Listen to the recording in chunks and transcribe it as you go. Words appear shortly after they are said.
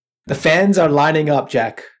The fans are lining up,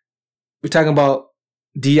 Jack. We're talking about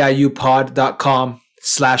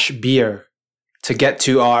diupod.com/beer to get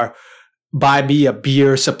to our buy me a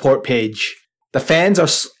beer support page. The fans are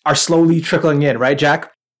slowly trickling in, right, Jack?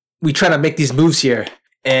 We try to make these moves here,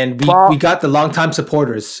 and we got the longtime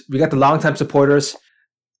supporters.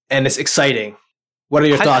 And it's exciting. What are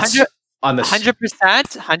your thoughts on this?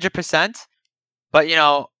 100%. But you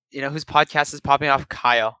know whose podcast is popping off?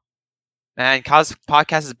 Kyle. Man, Kyle's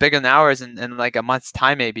podcast is bigger than ours in like a month's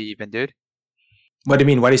time, maybe even, dude. What do you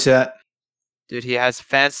mean? Why do you say that? Dude, he has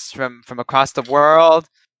fans from across the world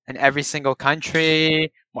and every single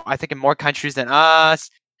country. I think in more countries than us.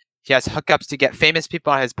 He has hookups to get famous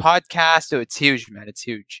people on his podcast. So it's huge, man. It's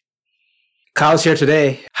huge. Kyle's here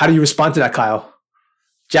today. How do you respond to that, Kyle?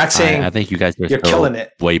 Jack saying, I think you guys are you're killing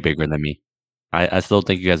it. Way bigger than me. I still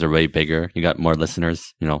think you guys are way bigger. You got more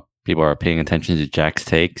listeners. You know, people are paying attention to Jack's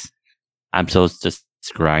takes. I'm still just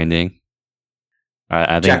grinding.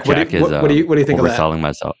 I think Jack is what do you think of that?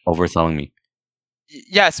 Overselling me.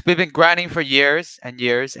 Yes, we've been grinding for years and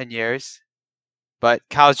years and years. But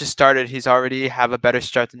Kyle's just started. He's already have a better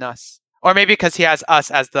start than us. Or maybe because he has us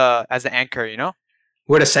as the anchor, you know?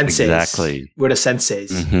 We're the senseis. Exactly. We're the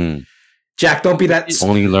senseis. Mm-hmm. Jack, don't be that...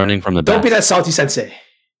 Only learning from the best. Don't be that salty sensei.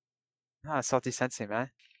 Salty sensei, man.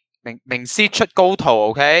 名師出高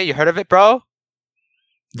徒, okay? You heard of it, bro?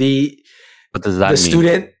 What does that mean? The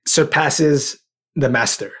student surpasses the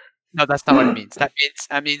master. No, that's not what it means. That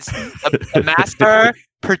means the master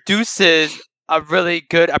produces a really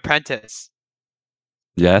good apprentice.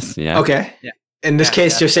 Yes, yeah. Okay. Yeah. In this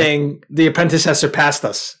case, you're saying the apprentice has surpassed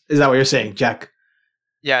us. Is that what you're saying, Jack?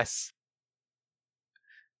 Yes.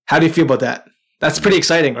 How do you feel about that? That's pretty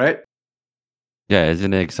exciting, right? Yeah,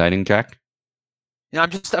 isn't it exciting, Jack? You know, I'm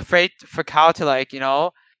just afraid for Kyle to like, you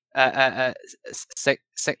know, 食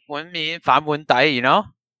碗面反碗底, you know?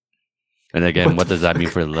 And again, what does that mean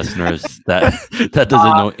for the listeners that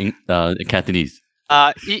doesn't know Cantonese?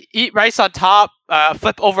 Eat rice on top,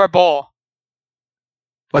 flip over a bowl.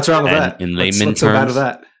 What's wrong with that? In layman terms, so bad with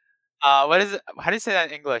that? What is it? How do you say that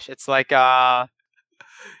in English? It's like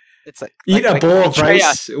eat a bowl of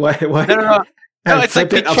rice. What? No, it's like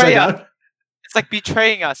betray us. It's like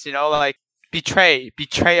betraying us, you know, like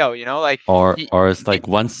betrayal, you know, like or it's like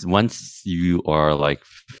once you are like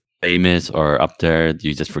famous or up there,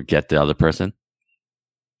 you just forget the other person.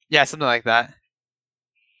 Yeah, something like that.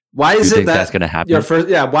 Why is it that's gonna happen?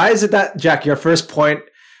 Why is it that, Jack, your first point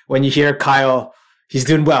when you hear Kyle, he's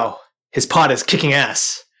doing well, his pod is kicking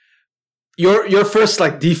ass, your first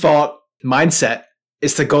like default mindset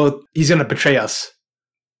is to go, he's gonna betray us?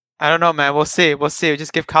 I don't know, man. We'll see.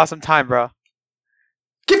 Just give Kyle some time, bro.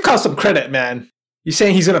 Give Kyle some credit, man. You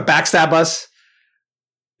saying he's gonna backstab us?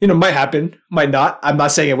 You know, might happen, might not. I'm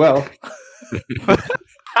not saying it will.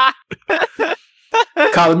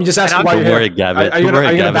 Kyle, let me just ask you why you're here. Gavin. Are you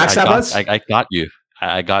gonna backstab us? I got you.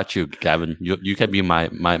 I got you, Gavin. You can be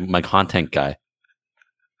my content guy.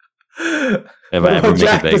 If I ever make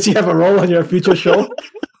it big. Does he have a role on your future show?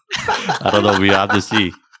 I don't know. We have to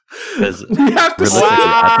see. We have to see.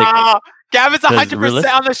 Wow. Gavin's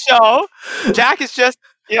 100% on the show. Jack is just,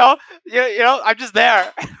 you know, I'm just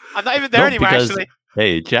there. I'm not even there anymore, actually.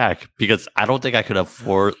 Hey, Jack, because I don't think I could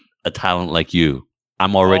afford a talent like you.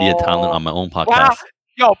 I'm already a talent on my own podcast. Wow.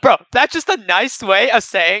 Yo, bro, that's just a nice way of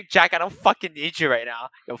saying, Jack, I don't fucking need you right now.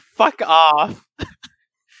 Yo, fuck off.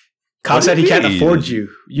 Kyle said he can't afford you.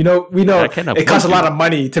 You know, we know it costs a lot of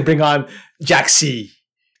money to bring on Jack C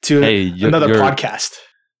to another podcast.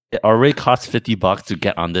 It already costs $50 to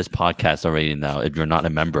get on this podcast already now if you're not a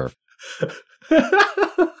member.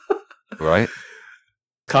 Right?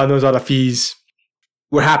 Kyle knows all the fees.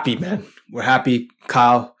 We're happy, man. We're happy,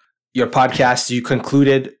 Kyle. Your podcast, you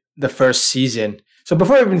concluded the first season. So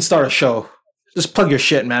before we even start a show, just plug your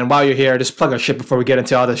shit, man. While you're here, just plug our shit before we get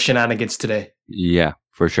into all the shenanigans today. Yeah,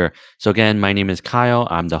 for sure. So again, my name is Kyle.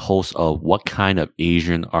 I'm the host of What Kind of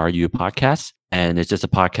Asian Are You podcast. And it's just a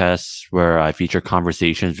podcast where I feature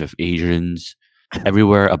conversations with Asians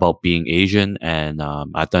everywhere about being Asian. And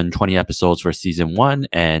I've done 20 episodes for season 1.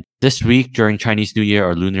 And this week during Chinese New Year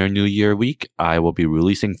or Lunar New Year week, I will be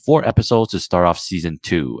releasing 4 episodes to start off season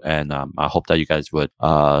 2. And I hope that you guys would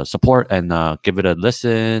support and give it a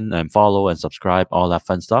listen and follow and subscribe, all that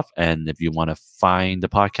fun stuff. And if you want to find the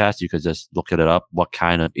podcast, you could just look it up. What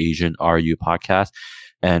Kind of Asian Are You podcast,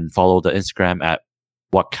 and follow the Instagram at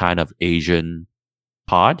What Kind of Asian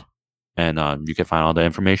pod, and you can find all the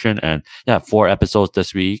information. And 4 episodes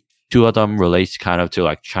this week. 2 of them relates kind of to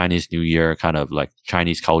like Chinese New Year, kind of like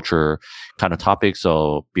Chinese culture kind of topics.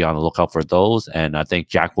 So be on the lookout for those. And I think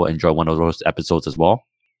Jack will enjoy one of those episodes as well.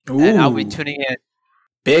 Ooh. And I'll be tuning in.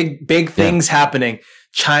 Big things happening.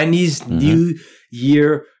 Chinese New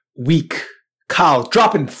Year week. Kyle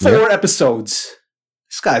dropping 4 episodes.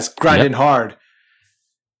 This guy's grinding hard.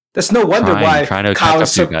 That's no wonder why Kyle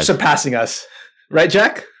is surpassing us. Right,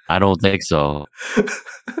 Jack? I don't think so.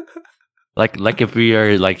 Like if we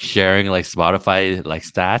are like sharing like Spotify like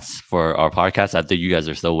stats for our podcast, I think you guys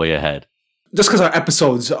are still way ahead. Just because our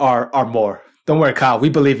episodes are more. Don't worry, Kyle. We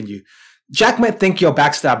believe in you. Jack might think you'll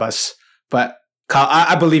backstab us, but Kyle,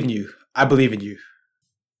 I believe in you. I believe in you.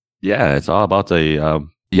 Yeah, it's all about the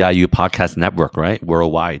DIU podcast network, right?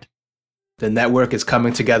 Worldwide. The network is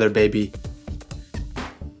coming together, baby.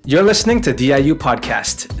 You're listening to DIU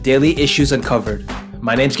Podcast, Daily Issues Uncovered.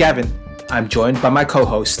 My name's Gavin. I'm joined by my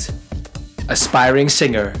co-host, aspiring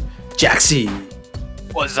singer, Jack C.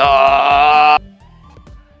 What's up?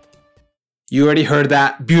 You already heard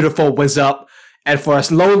that beautiful "what's up," and for a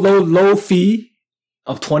low fee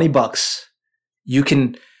of $20, you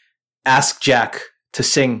can ask Jack to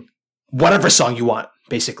sing whatever song you want,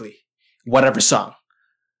 basically. Whatever song.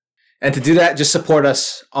 And to do that, just support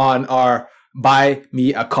us on our Buy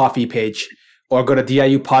Me a Coffee page or go to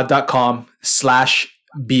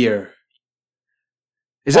diupod.com/beer.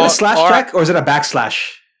 Is it a slash, Jack, or is it a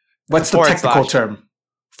backslash? What's the technical term?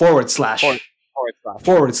 Forward slash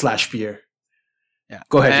beer. Yeah.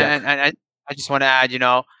 Go ahead, Jack. And I just want to add,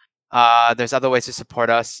 there's other ways to support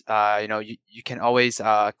us. You can always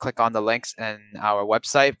click on the links in our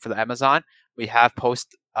website for the Amazon. We have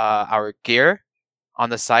post our gear on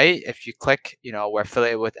the site. If you click, we're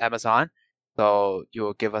affiliated with Amazon. So you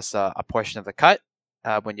will give us a portion of the cut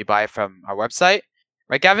when you buy from our website.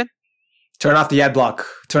 Right, Gavin? Turn off the ad block.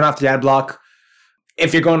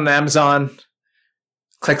 If you're going to Amazon,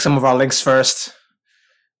 click some of our links first.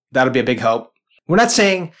 That'll be a big help. We're not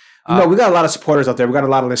saying, we got a lot of supporters out there. We got a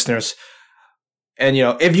lot of listeners. And,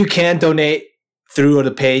 if you can donate through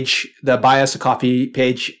the page, the Buy Us a Coffee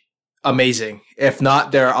page, amazing. If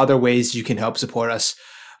not, there are other ways you can help support us.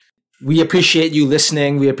 We appreciate you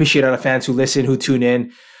listening. We appreciate our fans who listen, who tune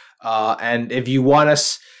in. And if you want to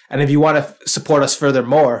support us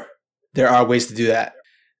furthermore, there are ways to do that.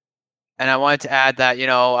 And I wanted to add that,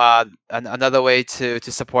 another way to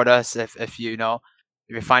support us, if you're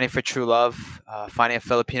finding for true love, finding a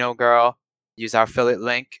Filipino girl, use our affiliate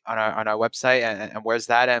link on our website. And where's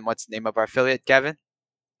that? And what's the name of our affiliate, Gavin?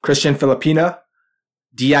 Christian Filipina,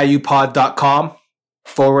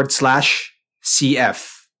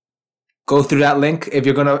 diupod.com/CF. Go through that link. If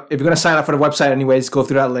you're gonna sign up for the website anyways, go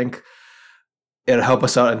through that link. It'll help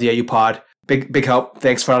us out on DIU Pod. Big help.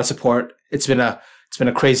 Thanks for all the support. It's been a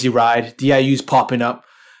crazy ride. DIU's popping up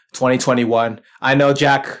 2021. I know,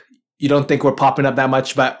 Jack, you don't think we're popping up that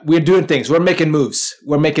much, but we're doing things. We're making moves.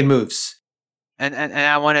 And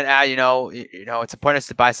I wanted to add, it's important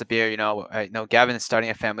to buy some beer. Gavin is starting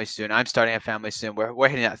a family soon. I'm starting a family soon. We're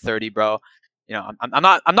hitting at 30, bro. I'm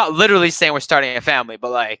not literally saying we're starting a family,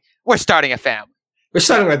 but like we're starting a family. We're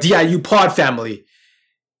starting a DIU Pod family.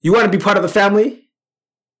 You want to be part of the family?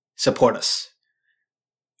 Support us.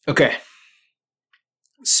 Okay.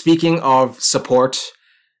 Speaking of support,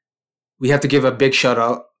 we have to give a big shout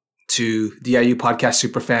out to DIU Podcast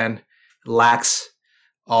Superfan, Lax,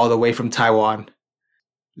 all the way from Taiwan,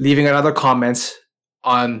 leaving another comment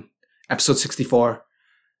on episode 64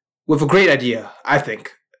 with a great idea, I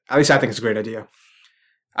think. At least I think it's a great idea.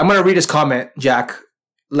 I'm going to read his comment, Jack.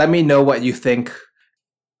 Let me know what you think.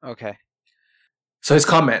 Okay. So his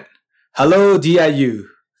comment, "Hello, DIU.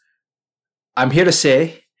 I'm here to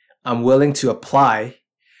say I'm willing to apply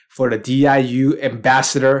for the DIU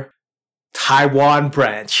Ambassador Taiwan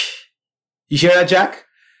branch." You hear that, Jack?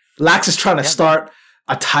 Lax is trying to start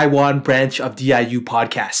a Taiwan branch of DIU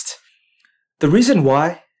Podcast. The reason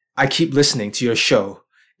why I keep listening to your show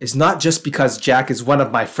is not just because Jack is one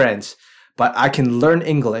of my friends, but I can learn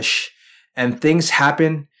English and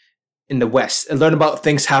learn about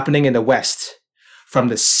things happening in the West from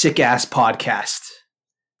the sick-ass podcast.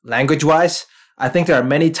 Language-wise, I think there are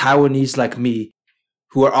many Taiwanese like me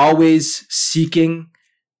who are always seeking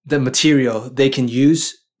the material they can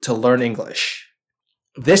use to learn English.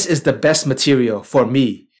 This is the best material for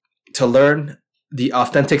me to learn the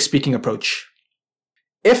authentic speaking approach.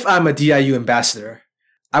 If I'm a DIU ambassador,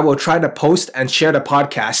 I will try to post and share the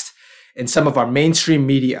podcast in some of our mainstream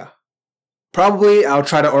media. Probably I'll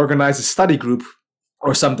try to organize a study group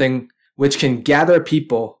or something which can gather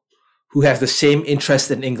people who have the same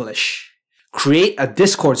interest in English. Create a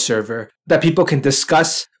Discord server that people can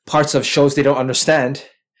discuss parts of shows they don't understand.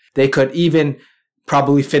 They could even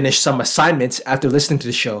probably finish some assignments after listening to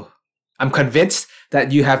the show. I'm convinced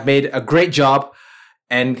that you have made a great job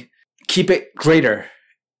and keep it greater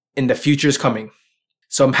in the futures coming.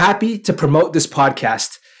 So I'm happy to promote this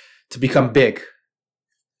podcast to become big.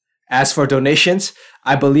 As for donations,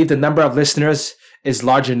 I believe the number of listeners is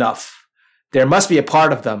large enough. There must be a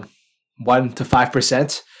part of them, 1 to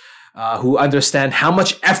 5%, who understand how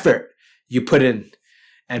much effort you put in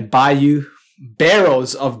and buy you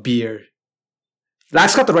barrels of beer.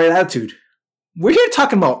 Lax got the right attitude. We're here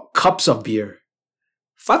talking about cups of beer.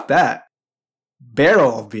 Fuck that.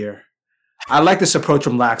 Barrel of beer. I like this approach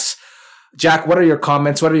from Lax. Jack, what are your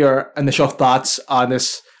comments? What are your initial thoughts on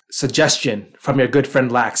this suggestion from your good friend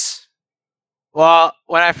Lax? Well,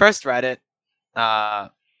 when I first read it,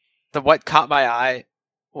 what caught my eye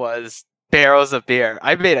was barrels of beer.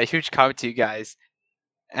 I made a huge comment to you guys,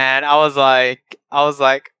 and I was like,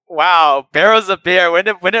 wow, barrels of beer. When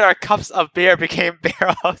did our cups of beer became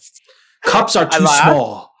barrels? Cups are too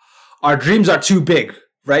small. Our dreams are too big,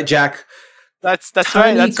 right, Jack? That's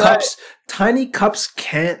right. That's cups. Right. Tiny cups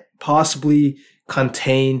can't possibly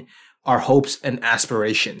contain our hopes and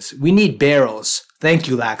aspirations. We need barrels. Thank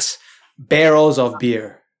you, Lax. Barrels of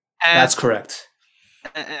beer. That's correct.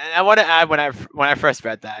 And I want to add, when I first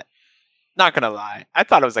read that, not gonna lie, I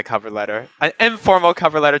thought it was a cover letter, an informal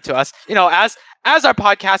cover letter to us. As our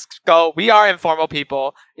podcasts go, we are informal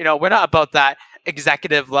people. We're not about that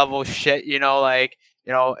executive level shit.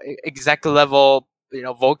 Executive level,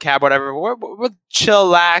 vocab, whatever. We're chill,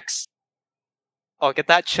 lax. Oh, get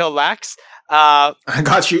that? Chill, lax. I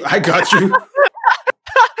got you.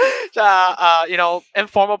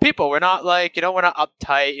 Informal people. We're not we're not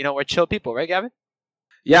uptight. We're chill people, right, Gavin?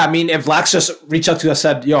 Yeah, I mean, if Lax just reached out to us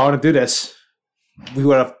and said, yo, I want to do this, we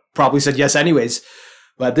would have probably said yes anyways.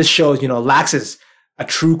 But this shows, Lax is a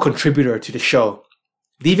true contributor to the show.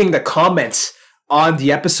 Leaving the comments on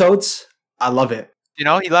the episodes, I love it. He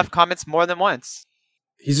left comments more than once.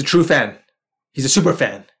 He's a true fan. He's a super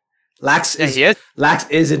fan. Lax is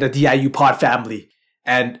in the DIU pod family.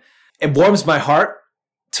 And it warms my heart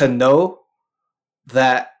to know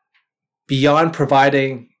that beyond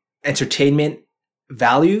providing entertainment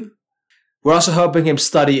value, we're also helping him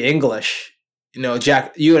study English.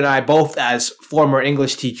 Jack, you and I both as former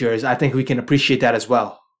English teachers, I think we can appreciate that as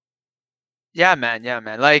well. Yeah, man.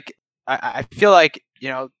 Like, I feel like,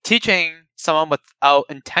 teaching someone without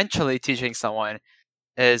intentionally teaching someone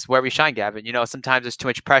is where we shine, Gavin. Sometimes there's too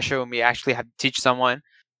much pressure when we actually have to teach someone.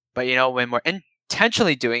 But, when we're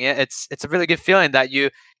intentionally doing it, it's a really good feeling that you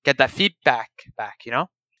get that feedback back,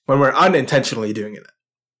 When we're unintentionally doing it.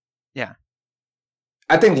 Yeah.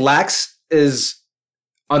 I think Lax is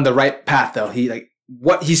on the right path, though.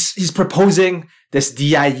 He's proposing this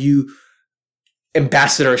DIU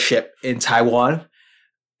ambassadorship in Taiwan,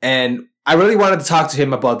 and I really wanted to talk to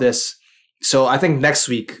him about this. So I think next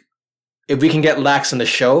week, if we can get Lax on the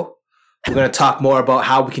show, we're going to talk more about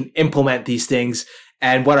how we can implement these things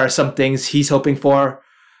and what are some things he's hoping for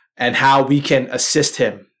and how we can assist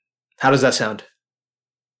him. How does that sound?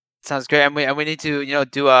 Sounds great, and we need to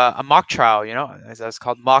do a mock trial, as it's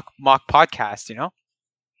called, mock podcast,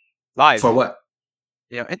 live. For what?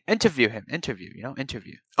 Interview him.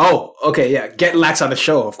 Oh, okay, yeah. Get Lax on the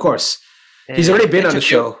show, of course. He's already been on the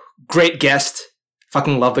show. Great guest.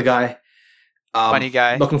 Fucking love the guy. Funny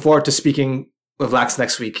guy. Looking forward to speaking with Lax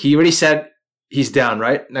next week. He already said he's down,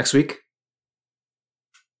 right? Next week.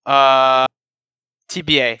 TBA.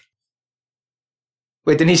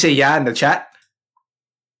 Wait, didn't he say yeah in the chat?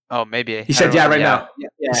 Oh, maybe. He said yeah right now.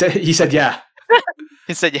 Yeah. He said yeah.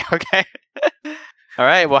 He said yeah, okay. All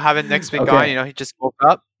right, we'll have it next week on. He just woke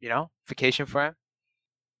up, vacation for him.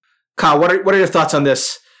 Kyle, what are your thoughts on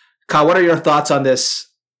this? Kyle, what are your thoughts on this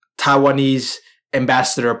Taiwanese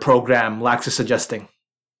ambassador program Lax is suggesting?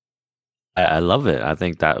 I love it. I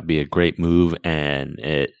think that would be a great move, and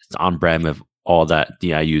it's on brand with all that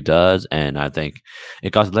DIU does, and I think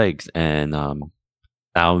it got legs. And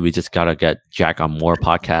now we just gotta get Jack on more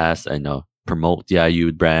podcasts and promote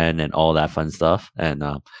DIU brand and all that fun stuff, and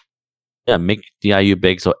make DIU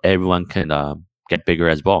big so everyone can get bigger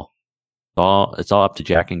as well. It's all up to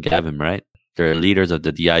Jack and Gavin, right? They're leaders of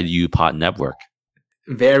the DIU pod network.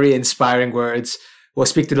 Very inspiring words. We'll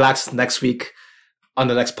speak to Lax next week on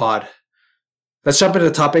the next pod. Let's jump into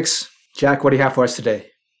the topics. Jack, what do you have for us today?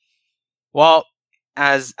 Well,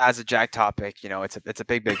 as a Jack topic, it's a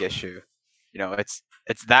big issue.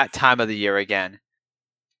 It's that time of the year again.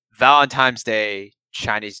 Valentine's Day,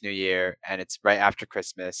 Chinese New Year, and it's right after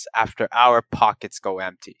Christmas, after our pockets go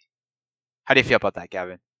empty. How do you feel about that,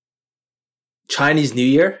 Gavin? Chinese New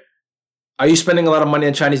Year? Are you spending a lot of money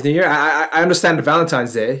on Chinese New Year? I understand the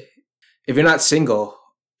Valentine's Day. If you're not single,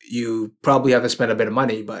 you probably have to spend a bit of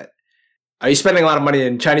money, but are you spending a lot of money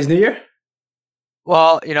in Chinese New Year?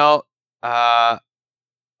 Well,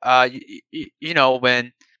 you know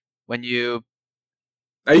when you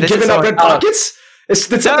Are you this giving is out so red pockets? Did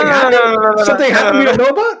something no, happen? no, no, no, no, no, Something happened we no,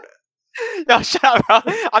 don't know about? no, no, shut up,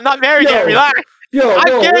 bro. I'm not married yet. Yo, Relax. yo, I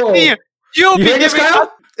whoa, guarantee whoa. you'll You be hear this, giving us.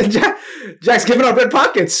 Kyle? Jack's giving out red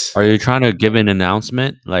pockets. Are you trying to give an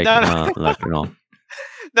announcement, No, no, like you know?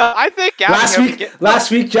 no. I think Gavin here will get. Last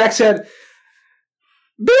week, Jack said,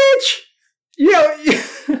 "Bitch, yo,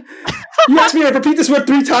 you asked me to repeat this word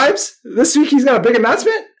 3 times. This week he's got a big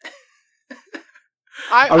announcement.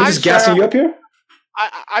 Are we just gassing you up here?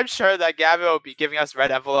 I'm sure that Gavin will be giving us red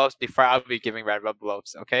envelopes before I'll be giving red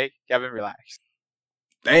envelopes. Okay, Gavin, relax.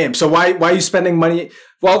 Damn. So why are you spending money?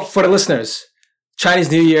 Well, for the listeners, Chinese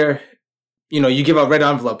New Year, you give out red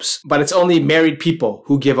envelopes, but it's only married people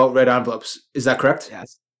who give out red envelopes. Is that correct?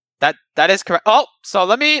 Yes, that is correct. Oh, so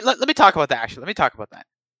let me talk about that. Actually, let me talk about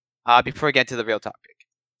that. Before we get into the real topic.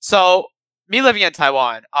 So me living in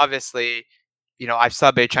Taiwan, obviously, I've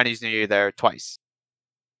celebrated Chinese New Year there twice.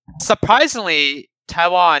 Surprisingly,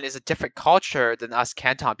 Taiwan is a different culture than us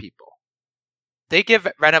Canton people. They give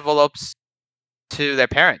red envelopes to their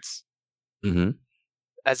parents Mm-hmm.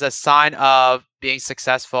 as a sign of being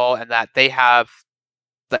successful and that they have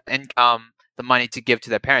the income, the money to give to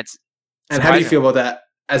their parents. And how do you feel about that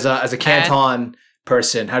as a Canton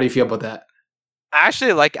person? How do you feel about that? I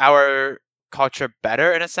actually like our culture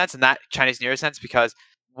better in a sense, in that Chinese New Year sense, because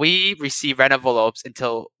we receive red envelopes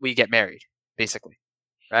until we get married, basically,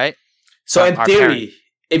 right? So in our theory, parents.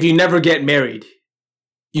 if you never get married,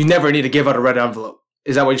 you never need to give out a red envelope.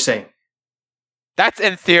 Is that what you're saying? That's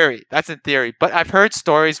in theory. But I've heard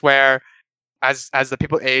stories where, as the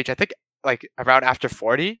people age, I think like around after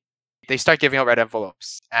 40, they start giving out red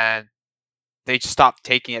envelopes, and they just stop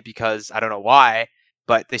taking it because I don't know why,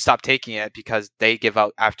 but they stop taking it because they give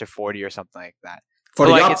out after 40 or something like that. For But,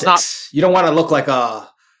 the like, optics, it's not. you don't want to look like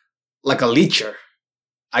a leecher.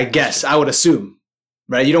 I guess I would assume,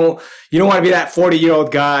 right? You don't want to be that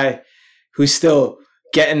 40-year-old guy who's still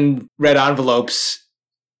getting red envelopes,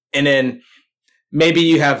 and then maybe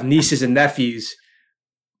you have nieces and nephews,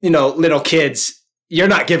 little kids. You're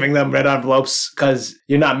not giving them red envelopes because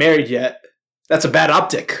you're not married yet. That's a bad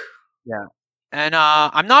optic. Yeah. And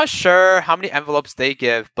I'm not sure how many envelopes they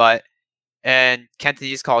give, but in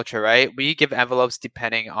Cantonese culture, right, we give envelopes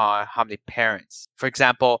depending on how many parents. For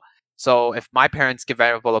example, so if my parents give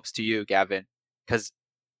envelopes to you, Gavin, because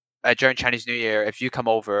during Chinese New Year, if you come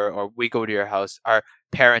over or we go to your house, our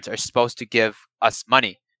parents are supposed to give us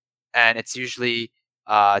money. And it's usually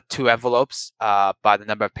 2 envelopes by the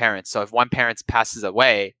number of parents. So if one parent passes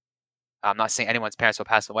away, I'm not saying anyone's parents will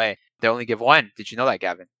pass away, they only give 1. Did you know that,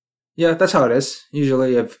 Gavin? Yeah, that's how it is.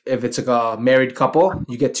 Usually, if it's like a married couple,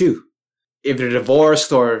 you get 2. If they're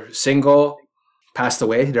divorced or single, passed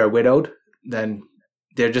away, they're widowed, then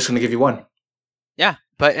they're just going to give you 1. Yeah,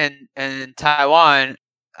 but in Taiwan,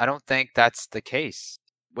 I don't think that's the case.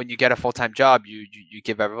 When you get a full-time job, you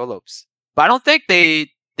give envelopes. But I don't think they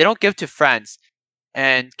don't give to friends.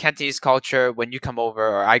 And Cantonese culture, when you come over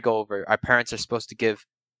or I go over, our parents are supposed to give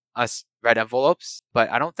us red envelopes. But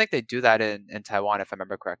I don't think they do that in Taiwan, if I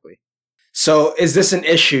remember correctly. So is this an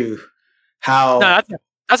issue? How No,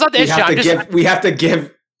 that's not the issue. we have to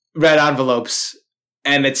give red envelopes,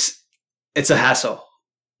 and it's a hassle.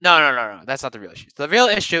 No. That's not the real issue. The real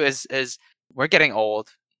issue is we're getting old.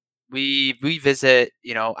 We visit,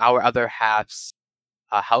 our other half's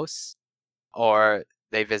house, or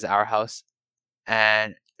they visit our house,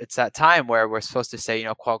 and it's that time where we're supposed to say,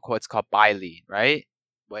 quote unquote, it's called bailin, right?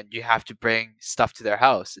 When you have to bring stuff to their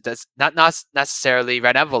house. It does not necessarily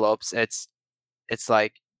red envelopes. It's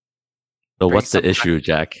like So bring what's the some issue,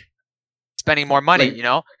 Jack? spending more money,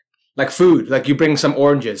 Like- Like food, like you bring some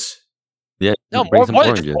oranges. Yeah, No, you bring more, some more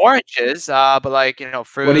than just oranges. oranges. But like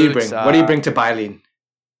fruits. What do you bring? What do you bring to Bailin?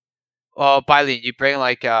 Well, bailin, you bring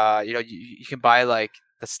like you can buy like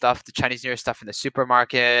the Chinese New Year stuff in the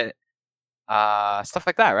supermarket, stuff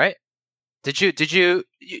like that, right? Did you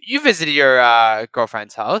visited your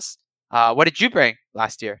girlfriend's house? What did you bring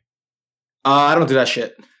last year? I don't do that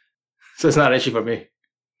shit, so it's not an issue for me.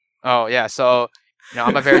 Oh yeah, so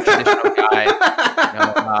I'm a very traditional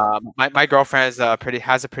guy. My girlfriend is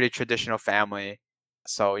has a pretty traditional family,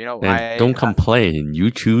 so And don't complain.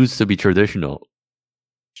 You choose to be traditional.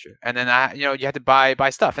 Sure. And then you have to buy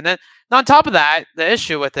stuff, and then on top of that, the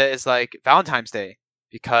issue with it is like Valentine's Day,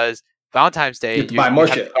 because Valentine's Day You have to buy more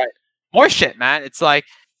shit. More shit, man. It's like,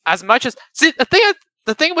 as much as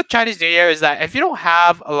the thing with Chinese New Year is that if you don't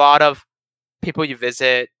have a lot of people you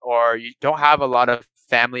visit, or you don't have a lot of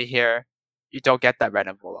family here, you don't get that red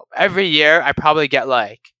envelope. Every year, I probably get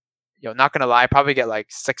like, not gonna lie, I probably get like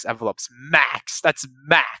 6 envelopes max. That's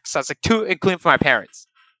max. That's like 2, including for my parents.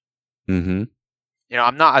 Mm-hmm. You know,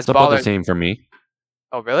 I'm not as It's about the baller. same for me.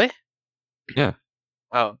 Oh, really? Yeah.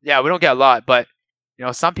 Oh, yeah. We don't get a lot, but you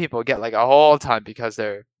know, some people get like a whole ton because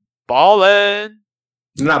they're balling.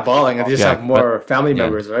 They're not balling. They just Yeah, have more family yeah.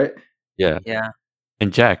 members, right? Yeah. Yeah.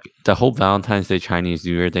 And Jack, the whole Valentine's Day Chinese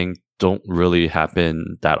New Year thing don't really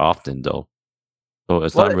happen that often though. So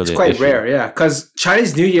it's Well, not really It's an quite issue. rare, yeah. Because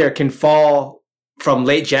Chinese New Year can fall from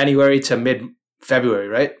late January to mid February,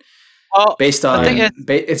 right? Well, Based the on thing is,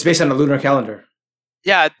 it's based on the lunar calendar.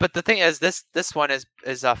 yeah, but the thing is, this one is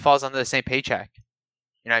falls under the same paycheck.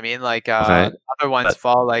 You know what I mean? Like Okay. other ones But-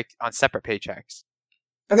 fall like on separate paychecks.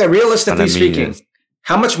 Okay, realistically What I mean speaking, is-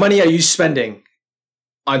 how much money are you spending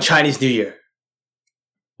on Chinese New Year?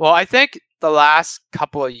 Well, I think the last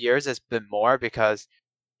couple of years has been more because,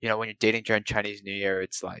 you know, when you're dating during Chinese New Year,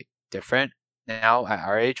 it's like different now at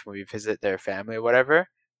our age when we visit their family or whatever.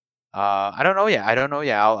 I don't know yet.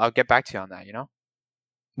 I'll get back to you on that. You know.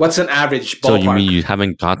 What's an average ballpark? So you mean you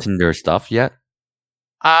haven't gotten their stuff yet?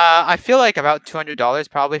 I feel like about $200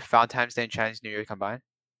 probably for Valentine's Day and Chinese New Year combined.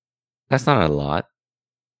 That's not a lot.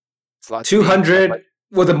 It's a lot. to me, 200,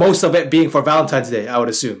 with the most of it being for Valentine's Day, I would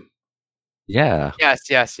assume. Yeah. Yes.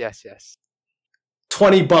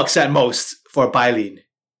 $20 at most for Baileen.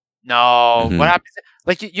 No, Mhm. what happens?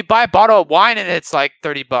 Like you buy a bottle of wine and it's like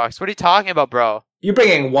 $30. What are you talking about, bro? You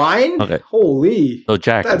bringing wine? Okay. Holy. So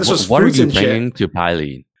Jack, This was what are fruits you and shit. bringing to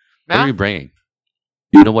Eileen? What Huh? are you bringing?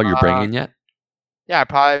 You know what you're bringing yet? Yeah, I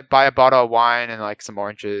probably buy a bottle of wine and like some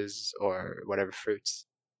oranges or whatever fruits,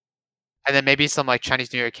 and then maybe some like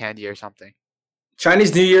Chinese New Year candy or something.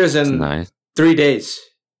 Chinese New Year's That's in nice. 3 days.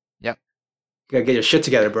 Yep. You gotta get your shit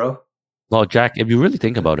together, bro. Well, Jack, if you really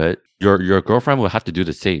think about it, your girlfriend will have to do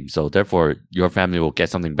the same. So therefore, your family will get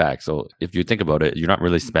something back. So if you think about it, you're not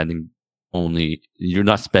really spending you're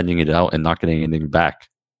not spending it out and not getting anything back.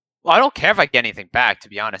 Well, I don't care if I get anything back, to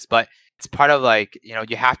be honest, but it's part of like, you know,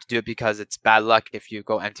 you have to do it because it's bad luck if you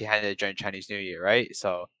go empty-handed during Chinese New Year, right?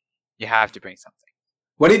 So you have to bring something.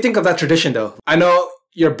 What do you think of that tradition, though? I know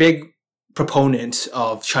you're a big proponent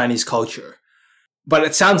of Chinese culture, but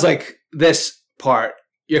it sounds like this part,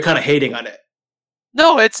 you're kind of hating on it.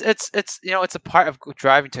 No, it's you know, it's a part of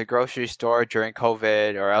driving to a grocery store during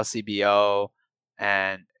COVID or LCBO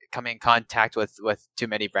and coming in contact with too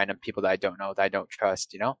many random people that I don't know, that I don't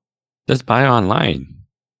trust, you know? Just buy online.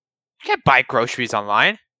 You can't buy groceries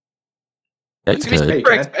online. Yeah, It's you gonna, be could.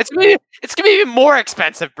 super You can. it's gonna be even more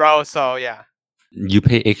expensive, bro. So yeah. You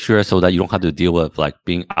pay extra so that you don't have to deal with like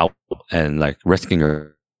being out and like risking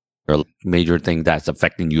your major thing that's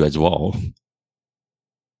affecting you as well.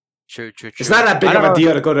 True. It's not that big I of don't a know.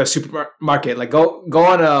 deal to go to a supermarket. Like go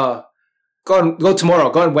tomorrow.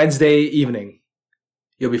 Go on Wednesday evening.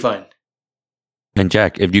 You'll be fine. And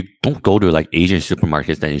Jack, if you don't go to like Asian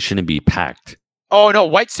supermarkets, then it shouldn't be packed. Oh no,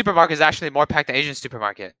 white supermarket is actually more packed than Asian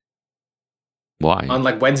supermarket. Why? On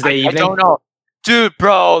like Wednesday I evening. don't know. Dude,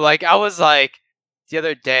 bro, like I was like the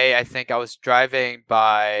other day, I think I was driving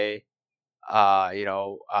by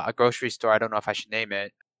a grocery store, I don't know if I should name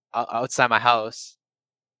it, outside my house.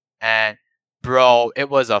 And bro, it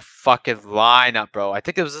was a fucking lineup, bro. I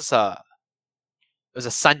think it was a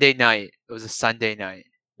Sunday night. It was a Sunday night.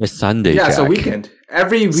 It's Sunday, Yeah, Jack. it's a weekend.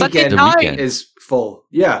 Every Sunday weekend night? weekend. is full.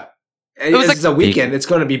 Yeah. was It's a weekend. It's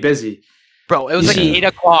going to be busy. Bro, it was like Yeah. 8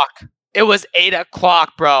 o'clock. It was 8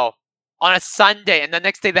 o'clock, bro. On a Sunday, and the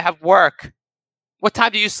next day they have work. What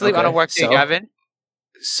time do you sleep on a Okay, work day, so? Gavin?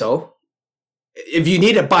 So, if you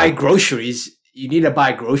need to buy groceries, you need to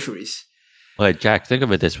buy groceries. Okay, Jack, think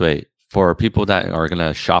of it this way. For people that are going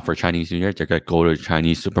to shop for Chinese New Year, they're going to go to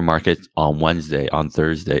Chinese supermarkets on Wednesday, on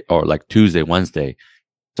Thursday, or like Tuesday, Wednesday.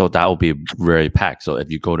 So that will be very packed. So if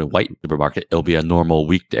you go to white supermarket, it'll be a normal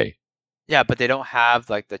weekday. Yeah, but they don't have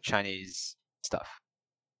like the Chinese stuff.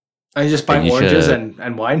 Are you just buying And you oranges should-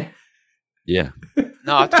 and wine? Yeah.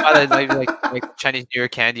 No, I have to buy like Chinese New Year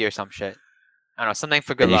candy or some shit. I don't know, something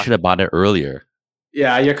for good And you luck. should have bought it earlier.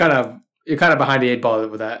 Yeah, you're kind of behind the 8 ball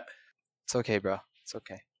with that. It's okay, bro. It's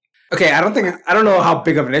okay. Okay, I don't know how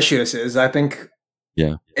big of an issue this is. I think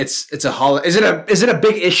Yeah. it's a holiday. Is it a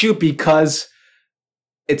big issue because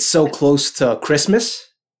it's so close to Christmas?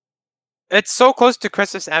 It's so close to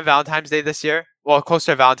Christmas and Valentine's Day this year. Well,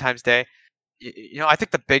 closer to Valentine's Day. You know, I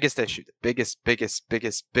think the biggest issue, the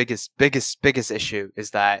biggest issue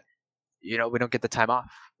is that, you know, we don't get the time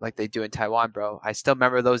off like they do in Taiwan, bro. I still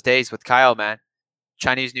remember those days with Kyle, man.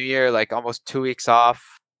 Chinese New Year, like almost 2 weeks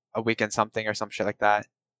off, a week and something or some shit like that.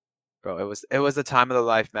 Bro, it was the time of the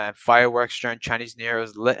life, man. Fireworks during Chinese New Year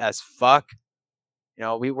was lit as fuck. You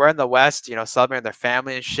know, we were in the West, you know, celebrating their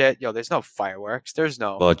family and shit. Yo, there's no fireworks. There's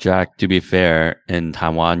no. Well, Jack, to be fair, in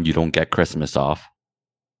Taiwan, you don't get Christmas off.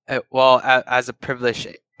 As a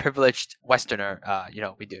privileged Westerner,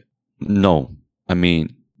 we do. No, I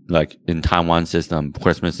mean, like in Taiwan system,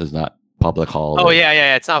 Christmas is not public holiday. Oh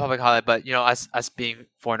yeah. It's not a public holiday, but us being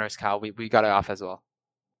foreigners, Kyle, we got it off as well.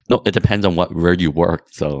 No, it depends on where you work,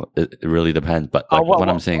 so it really depends. But like, what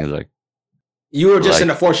I'm saying is like, you were just in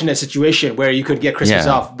a fortunate situation where you could get Christmas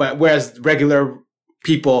off, but whereas regular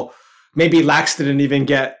people, maybe Lax didn't even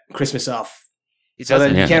get Christmas off. So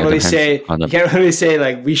then you can't really say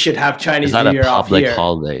like we should have Chinese New Year off here. It's not a public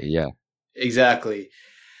holiday, yeah. Exactly.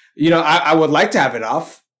 I would like to have it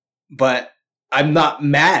off, but I'm not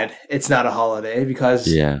mad it's not a holiday because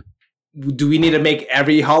do we need to make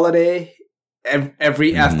every holiday,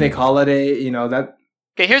 every ethnic holiday, that?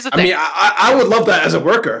 Okay, here's the thing. I mean, I would love that as a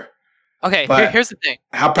worker. Okay, here's the thing.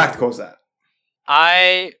 How practical is that?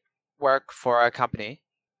 I work for a company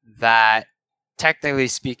that, technically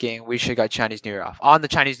speaking, we should get Chinese New Year off on the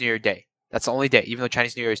Chinese New Year day. That's the only day, even though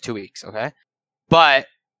Chinese New Year is 2 weeks, okay? But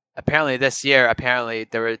apparently this year,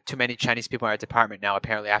 there were too many Chinese people in our department now,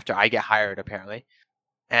 apparently, after I get hired, apparently.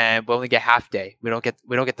 And we only get half day. We don't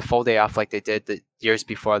get the full day off like they did the years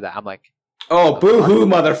before that. I'm like, oh, boo-hoo,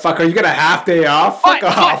 motherfucker. You get a half day off? Fuck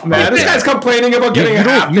off, man. This guy's complaining about getting a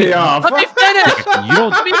half day off. Let me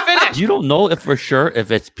finish. You don't know if for sure if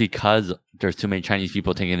it's because there's too many Chinese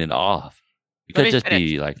people taking it off. It could just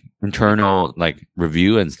be like internal like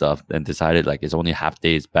review and stuff and decided like it's only half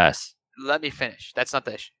day is best. Let me finish. That's not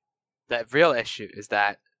the issue. The real issue is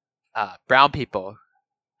that brown people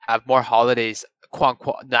have more holidays, quote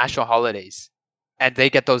unquote, national holidays, and they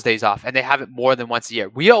get those days off, and they have it more than once a year.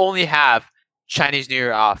 We only have Chinese New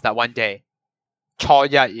Year off that one day.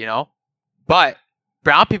 But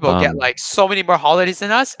brown people get like so many more holidays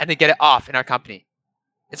than us, and they get it off in our company.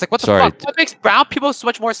 It's like, what the fuck? What makes brown people so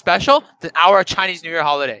much more special than our Chinese New Year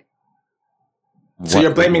holiday? So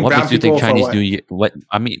you're blaming brown people for what? New Year?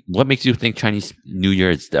 What makes you think Chinese New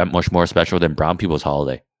Year is that much more special than brown people's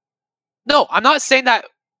holiday? No, I'm not saying that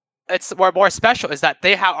it's more special. Is that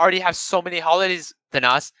they already have so many holidays than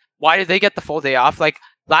us? Why did they get the full day off? Like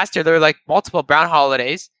last year, there were like multiple brown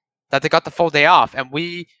holidays that they got the full day off, and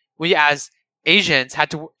we as Asians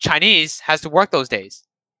Chinese has to work those days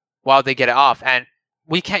while they get it off, and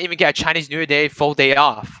we can't even get a Chinese New Year day full day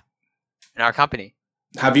off in our company.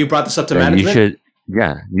 Have you brought this up to management?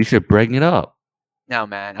 You should bring it up. No,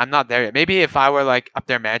 man, I'm not there yet. Maybe if I were like up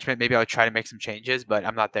there management, maybe I would try to make some changes, but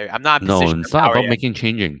I'm not there. I'm not in a position. No, it's not about making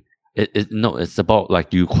changing. It's about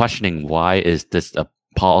like you questioning why is this a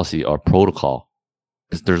policy or protocol?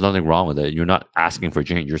 Because there's nothing wrong with it. You're not asking for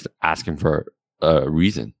change. You're just asking for a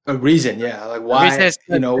reason. A reason, yeah. Like why?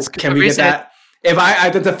 Can we get that? If I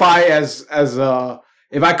identify as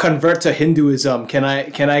if I convert to Hinduism, can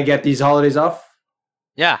I get these holidays off?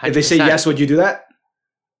 Yeah. 100%. If they say yes, would you do that?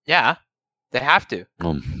 Yeah, they have to.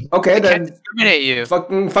 Okay, they then can't discriminate you.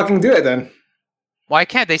 Fucking do it then. Why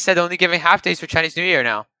can't they? Said only giving half days for Chinese New Year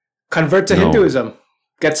now. Convert to Hinduism.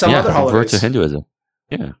 Get some other holidays. Convert to Hinduism.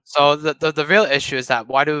 Yeah. So the real issue is that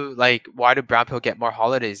why do brown people get more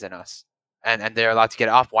holidays than us, and they're allowed to get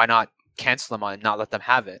it off? Why not cancel them and not let them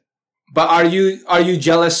have it? But are you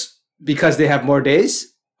jealous because they have more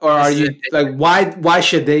days, or are you like why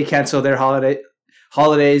should they cancel their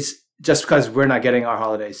holidays just because we're not getting our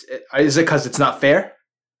holidays? Is it because it's not fair?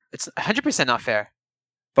 It's 100% not fair.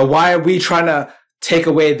 But why are we trying to take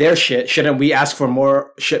away their shit? Shouldn't we ask for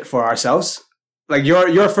more shit for ourselves? Like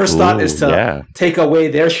your first thought is to take away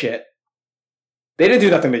their shit. They didn't do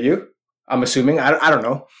nothing to you. I'm assuming. I don't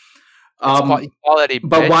know. Equality,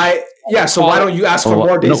 but why? Yeah. So why don't you ask for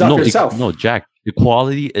more days off yourself? No, Jack.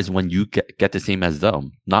 Equality is when you get the same as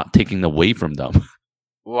them, not taking away from them.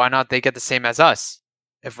 Why not they get the same as us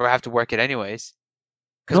if we have to work it anyways?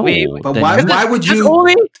 But why would you?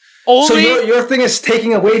 Only so your thing is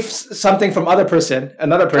taking away something from another person,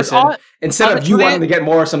 instead of you wanting to get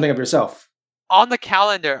more something of yourself. On the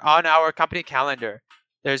calendar, on our company calendar,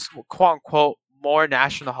 there's quote unquote more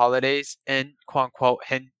national holidays in quote unquote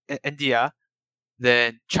India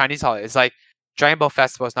than Chinese holidays. Like Dragon Ball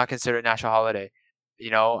Festival is not considered a national holiday.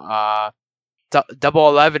 Double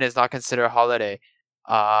 11 is not considered a holiday.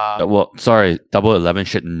 Sorry, Double 11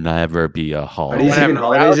 should never be a holiday. Are these even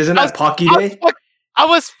holidays? Isn't that Pocky Day? I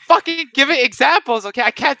was fucking giving examples, okay?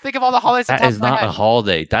 I can't think of all the holidays. That is not a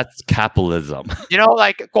holiday. That's capitalism.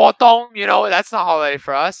 Like Guotong, that's not a holiday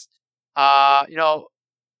for us. I don't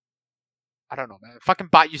know, man. Fucking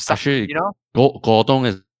bought you something, Guotong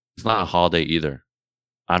is not a holiday either.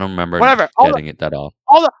 I don't remember getting it that off.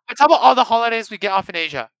 I'm talking about all the holidays we get off in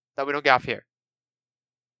Asia that we don't get off here.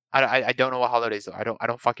 I don't know what holidays though. I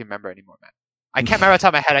don't fucking remember anymore, man. I can't remember off the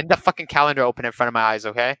top of my head. I need the fucking calendar open in front of my eyes,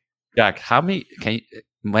 okay? Jack, how many can you,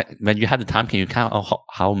 when you have the time, can you count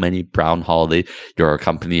how many brown holidays your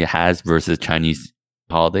company has versus Chinese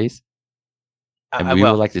holidays? And I we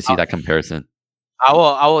would will. like to see that comparison. I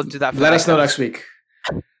will do that. For Let us know episode. next week.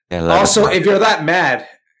 Yeah, let us Also, know. if you're that mad,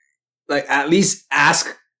 like at least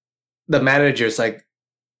ask the managers, like,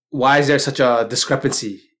 why is there such a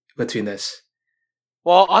discrepancy between this?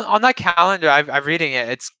 Well, on that calendar, I'm reading it.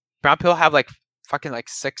 It's brown people have like fucking like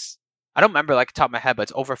 6. I don't remember like top of my head, but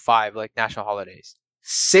it's over 5 like national holidays.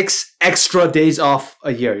 6 extra days off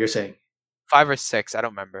a year, you're saying? 5 or 6, I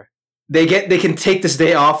don't remember. They can take this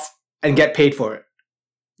day off and get paid for it.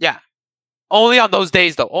 Yeah, only on those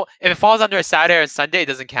days though. If it falls under a Saturday or Sunday, it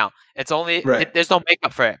doesn't count. It's only Right. there's no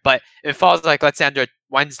makeup for it. But if it falls like let's say under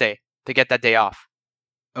Wednesday, they get that day off.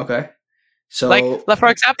 Okay. So Like for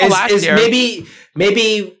example, last is year,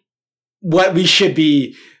 maybe what we should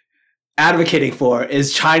be advocating for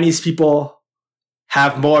is Chinese people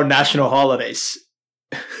have more national holidays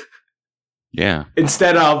Yeah.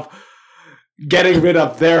 instead of getting rid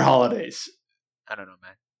of their holidays. I don't know,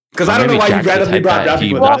 man. Because I don't know Maybe why you Jack's the randomly type brought that brown he'd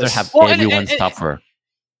people rather into this. have Well, everyone suffer.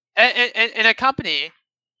 In a company,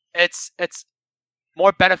 it's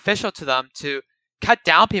more beneficial to them to cut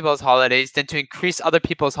down people's holidays than to increase other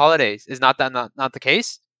people's holidays. Is not that not the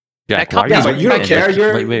case? Jack, That why are Yeah, but you don't in care.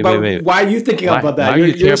 the- Wait. Why are you thinking Why- about that? why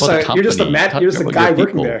you care about the you're just a company? man. Cut You're just a your guy working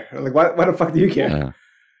people. there. Like, why the fuck do you care? Yeah.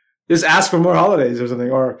 Just ask for more holidays or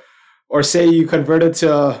something, or say you converted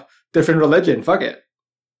to a different religion. Fuck it.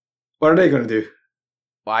 What are they going to do?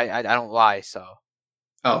 Well, I don't lie, so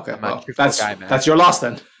Oh, okay. I'm a Well, truthful guy, man. that's your loss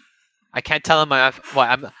then. I can't tell them I'm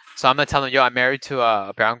gonna tell them, yo, I'm married to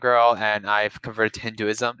a brown girl and I've converted to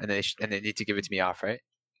Hinduism, and they need to give it to me off, right?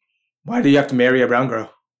 Why do you have to marry a brown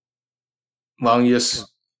girl? Why don't you just?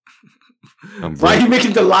 I'm Why are broke. you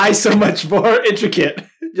making the lie so much more intricate?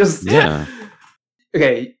 Just Yeah.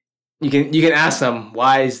 Okay. You can ask them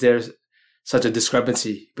why is there such a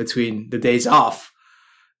discrepancy between the days off,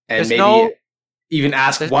 and There's maybe no- even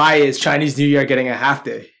ask there's- why is Chinese New Year getting a half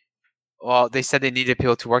day? Well, they said they needed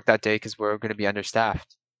people to work that day because we're gonna be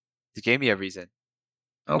understaffed. They gave me a reason.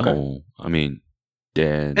 Okay. Oh, I mean,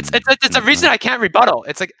 then It's a reason I can't rebuttal.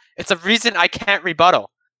 It's a reason I can't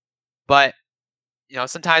rebuttal. But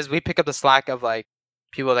sometimes we pick up the slack of like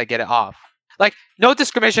people that get it off. Like no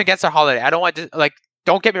discrimination against our holiday. I don't want to like.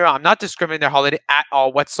 Don't get me wrong. I'm not discriminating their holiday at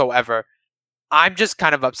all whatsoever. I'm just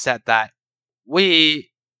kind of upset that we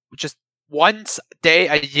just once day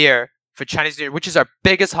a year for Chinese New Year, which is our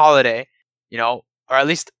biggest holiday, or at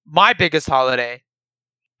least my biggest holiday.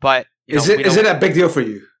 But Is it a big deal for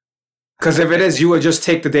you? Because if it is, you would just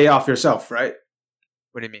take the day off yourself, right?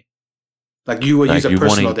 What do you mean? Like you would like use a you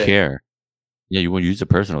personal won't day. care. Yeah, you won't use a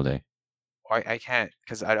personal day. I can't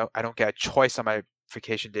because I don't get a choice on my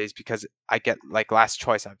vacation days because I get like last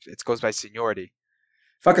choice. It goes by seniority.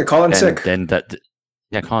 Fuck it, call in sick. Then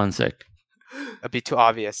call in sick. It'd be too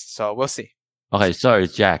obvious. So we'll see. Okay, sorry,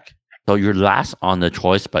 Jack. So you're last on the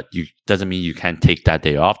choice, but you doesn't mean you can't take that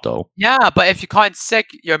day off though. Yeah, but if you call in sick,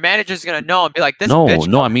 your manager's gonna know and be like, "This No, bitch."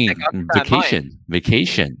 no, I mean sick, I'm not lying.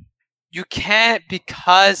 vacation. You can't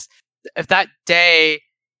because if that day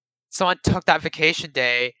someone took that vacation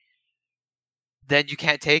day, then you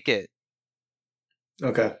can't take it.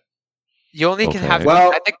 Okay. You only can have. Okay.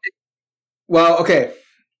 Well- I think Okay.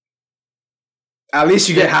 At least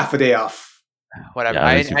you get half a day off. whatever. Yeah,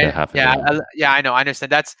 at least you get half a day. I know. I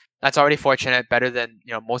understand. That's already fortunate. Better than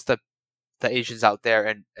most of the Asians out there,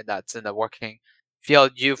 and that's in the working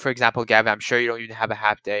field. You, for example, Gavin, I'm sure you don't even have a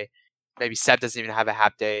half day. Maybe Seb doesn't even have a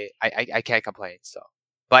half day. I can't complain. So,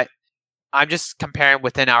 but I'm just comparing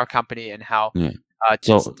within our company and how. Yeah.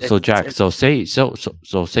 it's- Jack, it's-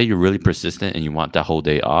 say you're really persistent and you want that whole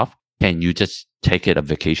day off. Can you just take it a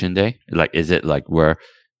vacation day? Like, is it like where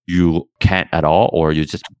you can't at all, or you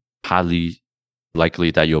just highly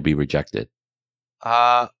likely that you'll be rejected?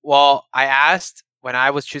 Well, I asked when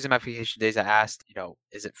I was choosing my vacation days. I asked,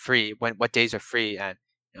 is it free? What days are free? And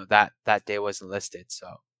that day wasn't listed. So,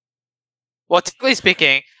 well, technically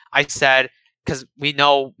speaking, I said because we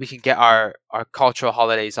know we can get our cultural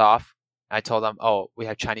holidays off. I told them, oh, we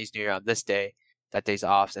have Chinese New Year on this day. That day's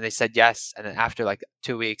off, and they said yes. And then after like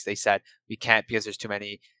 2 weeks, they said we can't because there's too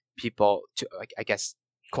many people. I guess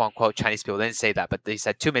quote unquote Chinese people. They didn't say that, but they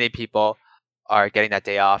said too many people are getting that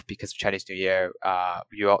day off because of Chinese New Year.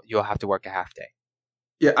 You'll have to work a half day.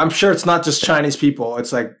 Yeah, I'm sure it's not just Chinese people.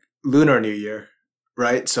 It's like Lunar New Year,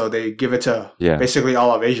 right? So they give it to basically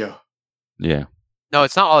all of Asia. Yeah. No,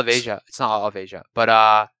 it's not all of Asia. It's not all of Asia, but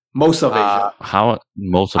Most of Asia. How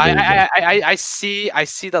most of Asia? I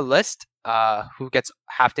see the list. Who gets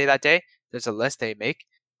half day that day? There's a list they make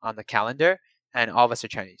on the calendar, and all of us are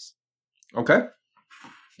Chinese. Okay.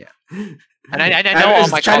 And I know all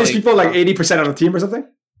is my Chinese colleagues. people like 80% of the team or something?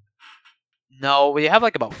 No, we have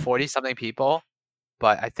like about 40-something people,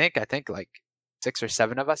 but I think like 6 or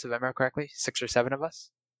 7 of us, if I remember correctly. 6 or 7 of us.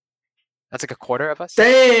 That's like a quarter of us.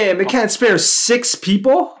 Damn, they can't spare 6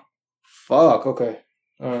 people? Fuck, okay.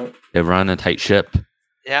 All right. They run a tight ship.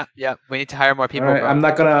 Yeah. We need to hire more people, All right. bro. I'm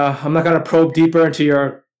not gonna probe deeper into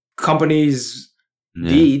your company's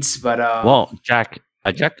deeds, but Well, Jack,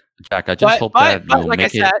 I just hope but that you'll like I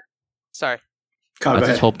make it. said, sorry. Go I ahead.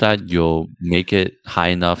 just hope that you'll make it high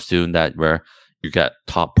enough soon that where you get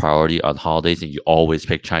top priority on holidays and you always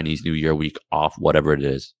pick Chinese New Year week off, whatever it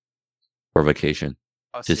is, for vacation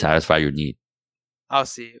I'll to see. satisfy your need. I'll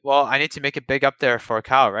see. Well, I need to make it big up there for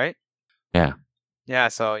Cal, right? Yeah. Yeah.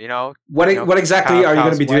 So What exactly are you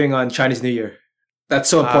going to be Cal's doing on Chinese New Year? That's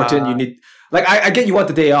so important. You need I get you want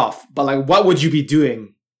the day off, but like, what would you be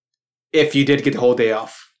doing if you did get the whole day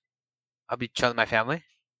off? I'll be chilling with my family.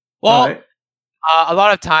 Well, All right. a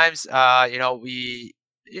lot of times,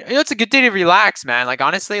 it's a good day to relax, man. Like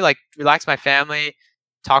honestly, like relax my family,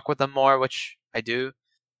 talk with them more, which I do.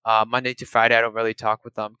 Monday to Friday, I don't really talk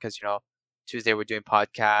with them because Tuesday we're doing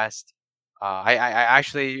podcast. I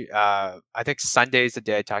actually I think Sunday is the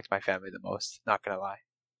day I talk to my family the most. Not gonna lie.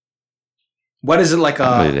 What is it like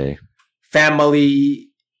Family a day. family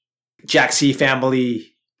Jack C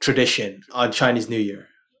family tradition on Chinese New Year?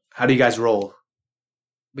 How do you guys roll?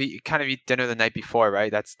 We kind of eat dinner the night before,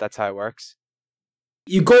 right? That's how it works.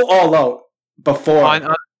 You go all out before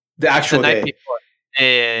On the actual the night day, before.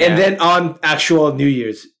 Yeah. and then on actual New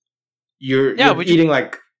Year's, you're eating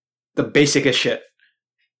like the basicest shit.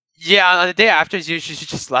 Yeah, on the day after is usually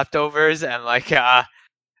just leftovers and like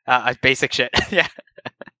basic shit. Yeah.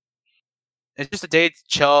 It's just a day to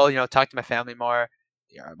chill, talk to my family more.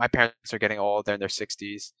 My parents are getting old; they're in their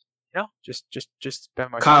 60s. Just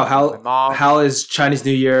spend more Kyle, time with my mom. how is Chinese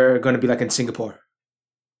New Year going to be like in Singapore?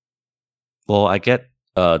 Well, I get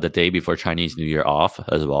the day before Chinese New Year off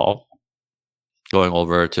as well. Going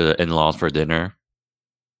over to the in-laws for dinner.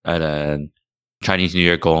 And then Chinese New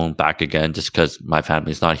Year going back again just because my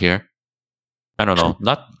family's not here. I don't know.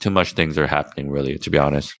 Not too much things are happening really, to be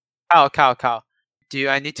honest. Kyle. Do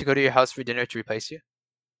I need to go to your house for dinner to replace you?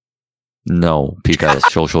 No, because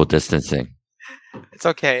social distancing. It's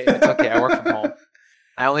okay. I work from home.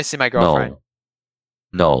 I only see my girlfriend.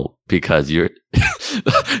 No, because you're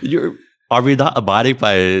are we not abiding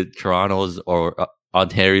by Toronto's or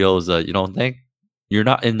Ontario's thing? You're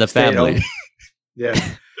not in the family. Yeah.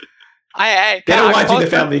 They don't want you in the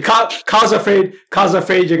family. Kyle's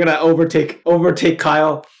afraid you're gonna overtake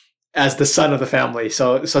Kyle as the son of the family.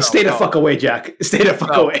 So stay the fuck away, Jack. Stay the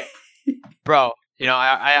fuck away. Bro,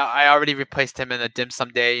 I already replaced him in a dim sum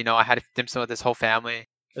day. I had a dim sum with his whole family.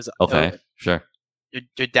 Okay, sure.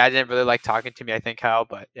 Your dad didn't really like talking to me, I think, Kyle,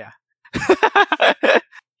 but yeah.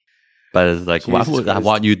 But it's like, Jesus why would I Christ.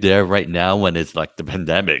 want you there right now when it's like the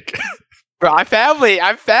pandemic? Bro, I'm family.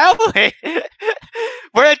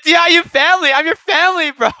 We're a DIU family. I'm your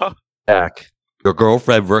family, bro. Jack, your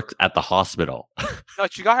girlfriend works at the hospital. No,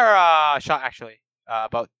 she got her shot actually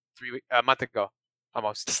about a month ago,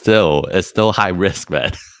 almost. It's still high risk,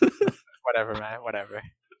 man. Whatever, man. Whatever.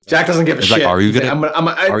 Jack doesn't give a It's shit. like, are you He's gonna- like, I'm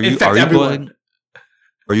gonna are you infect everyone.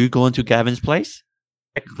 Are you going to Gavin's place?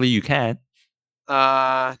 Technically, you can.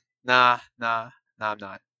 Nah, I'm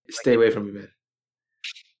not. Stay away from me, man.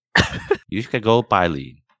 You could go buy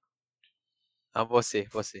lead. We'll see.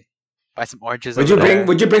 Buy some oranges. Would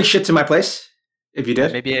you bring shit to my place if you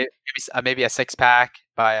did? Maybe a 6-pack.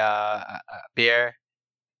 Buy a beer.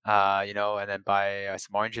 And then buy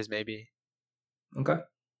some oranges maybe. Okay.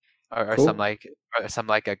 Or Cool. some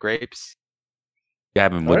grapes.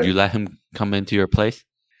 Gavin, would Alright. you let him come into your place?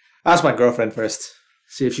 Ask my girlfriend first.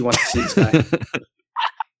 See if she wants to see this guy.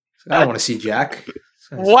 I don't want to see Jack.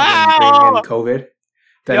 Wow! Bringing in COVID.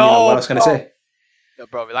 Then Yo, what else can I say? Yo,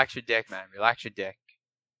 bro, relax your dick, man. Relax your dick.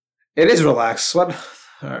 It is relaxed. What?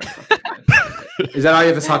 All right. Is that all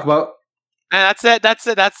you have to talk about? And that's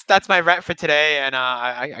it. That's my rant for today. And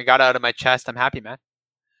I got it out of my chest. I'm happy, man.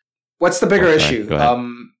 What's the bigger Okay, issue? go ahead.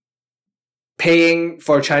 Paying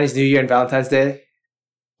for Chinese New Year and Valentine's Day,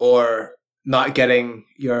 or not getting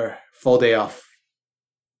your full day off?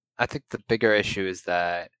 I think the bigger issue is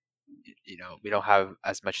that we don't have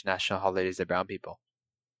as much national holidays as brown people.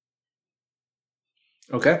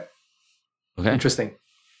 Okay. Okay. Interesting.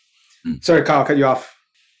 Hmm. Sorry, Kyle, cut you off.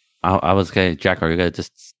 I was going, Jack, are you going to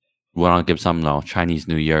just want to give some Chinese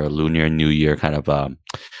New Year or Lunar New Year kind of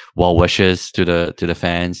well wishes to the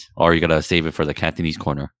fans, or are you going to save it for the Cantonese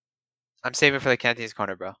corner? I'm saving for the Cantonese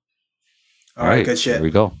corner, bro. All right, good shit. Here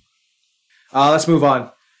we go. Let's move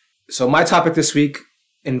on. So my topic this week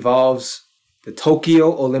involves the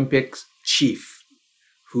Tokyo Olympics chief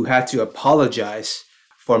who had to apologize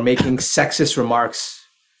for making sexist remarks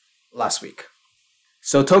last week.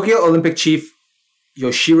 So Tokyo Olympic chief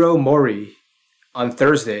Yoshiro Mori on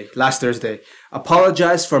last Thursday,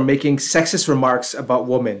 apologized for making sexist remarks about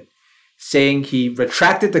women, saying he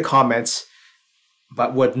retracted the comments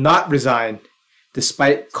but would not resign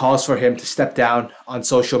despite calls for him to step down on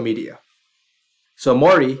social media. So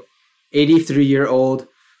Mori, 83-year-old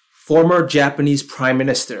former Japanese prime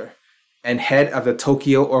minister and head of the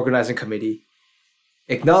Tokyo Organizing Committee,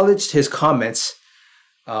 acknowledged his comments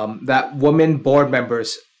that women board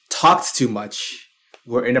members talked too much,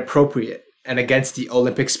 were inappropriate, and against the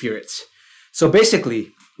Olympic spirits. So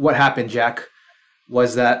basically, what happened, Jack,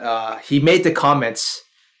 was that he made the comments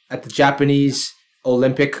at the Japanese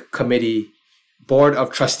Olympic Committee Board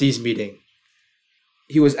of Trustees meeting.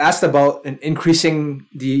 He was asked about increasing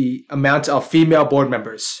the amount of female board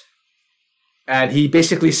members. And he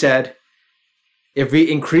basically said, if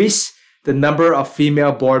we increase the number of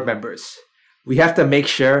female board members, we have to make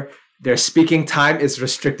sure their speaking time is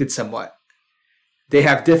restricted somewhat. They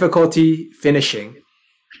have difficulty finishing,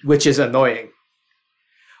 which is annoying.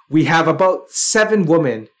 We have about 7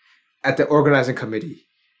 women at the organizing committee,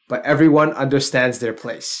 but everyone understands their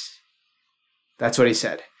place. That's what he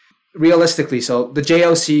said. Realistically, so the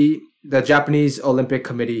JOC, the Japanese Olympic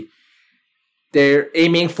Committee, they're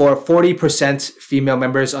aiming for 40% female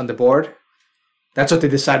members on the board. That's what they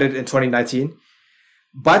decided in 2019.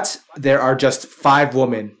 But there are just 5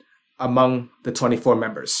 women among the 24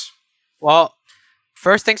 members. Well,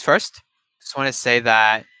 first things first, just want to say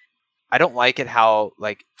that I don't like it how,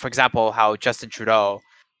 like, for example, how Justin Trudeau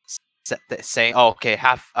saying, "Oh, okay,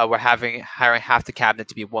 we're hiring half the cabinet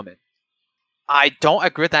to be women." I don't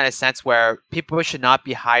agree with that in a sense where people should not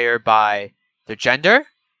be hired by their gender,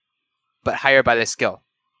 but hired by their skill.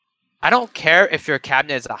 I don't care if your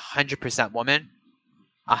cabinet is 100% woman,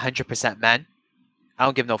 100% men. I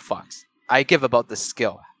don't give no fucks. I give about the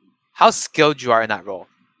skill. How skilled you are in that role.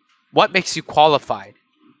 What makes you qualified?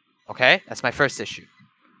 Okay? That's my first issue.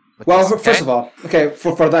 Well, first of all, okay,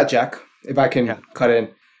 for that, Jack, if I can cut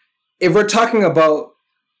in. If we're talking about,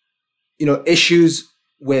 issues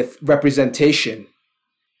with representation,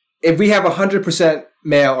 if we have 100%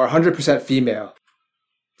 male or 100% female,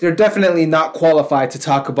 they're definitely not qualified to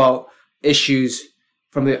talk about issues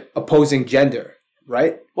from the opposing gender,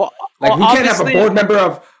 right? Well, we can't have a board member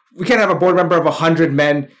of 100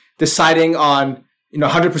 men deciding on,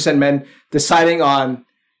 100% men deciding on,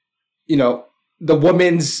 the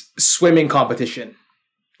women's swimming competition.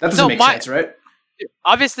 That doesn't make sense, right?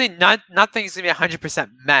 Obviously, nothing's gonna be 100%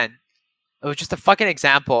 men. It was just a fucking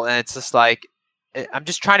example, and it's just like I'm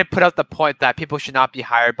just trying to put out the point that people should not be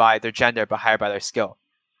hired by their gender, but hired by their skill.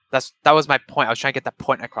 That was my point. I was trying to get that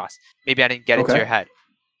point across. Maybe I didn't get it to your head.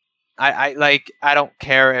 I don't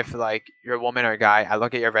care if like you're a woman or a guy. I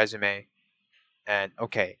look at your resume, and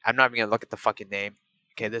okay, I'm not even gonna look at the fucking name.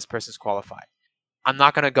 Okay, this person's qualified. I'm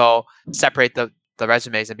not gonna go separate the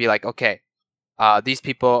resumes and be like, okay, these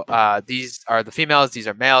people, these are the females, these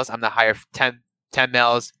are males. I'm gonna hire 10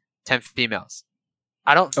 males, 10 females.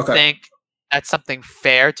 I don't think that's something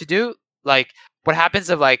fair to do. Like, what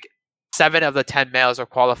happens if like 7 of the 10 males are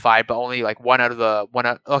qualified, but only like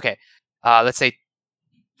let's say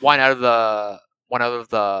one out of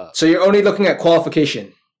the. So you're only looking at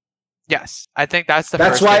qualification. Yes, I think that's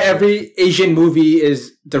That's why every Asian movie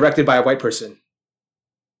is directed by a white person.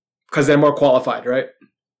 Because they're more qualified, right?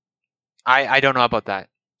 I don't know about that.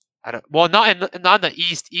 I don't. Well, not in the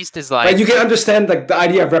East. East is like. But you can understand like the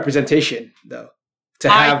idea of representation, though.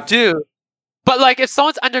 I do, but like if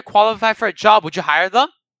someone's underqualified for a job, would you hire them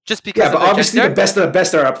just because? Yeah, but obviously the best of the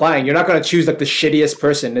best are applying. You're not going to choose like the shittiest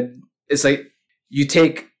person. It's like you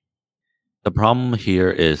take. The problem here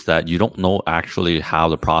is that you don't know actually how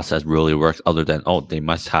the process really works, other than they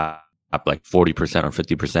must have like 40% or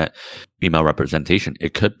 50% female representation.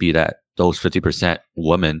 It could be that those 50%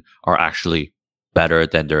 women are actually better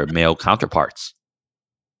than their male counterparts,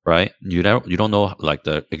 right? You don't know like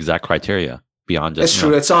the exact criteria beyond just. It's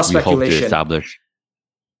true. It's all speculation. Hope to establish.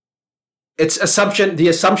 It's assumption. The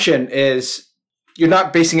assumption is you're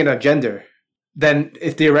not basing it on gender. Then,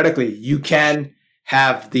 if theoretically you can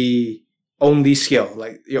have the only skill,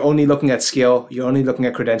 like you're only looking at skill, you're only looking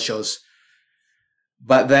at credentials.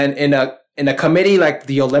 But then in a committee like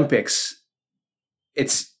the Olympics,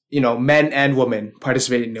 it's men and women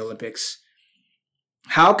participating in the Olympics.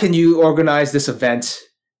 How can you organize this event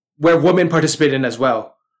where women participate in as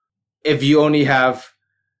well if you only have,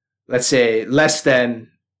 let's say, less than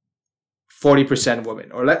 40%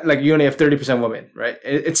 women, or like you only have 30% women, right?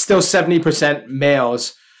 It's still 70%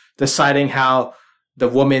 males deciding how the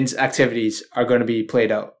women's activities are going to be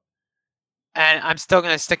played out. And I'm still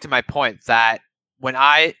going to stick to my point that when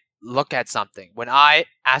I look at something, when I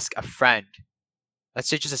ask a friend, let's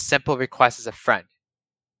say just a simple request as a friend,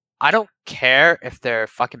 I don't care if they're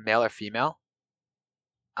fucking male or female.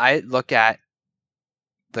 I look at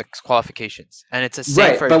the qualifications, and it's the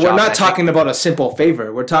same for a but job. We're not talking about a simple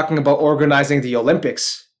favor. We're talking about organizing the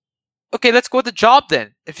Olympics. Okay, let's go with the job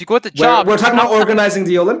then. If you go with the job, we're talking about organizing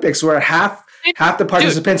the Olympics, where half the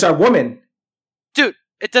participants are women. Dude,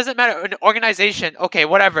 it doesn't matter. An organization, okay,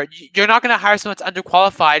 whatever. You're not going to hire someone that's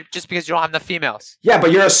underqualified just because you don't have enough females. Yeah,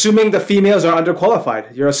 but you're assuming the females are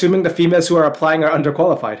underqualified. You're assuming the females who are applying are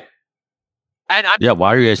underqualified.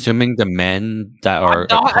 Why are you assuming the men that are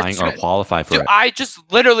applying are qualified for it? I just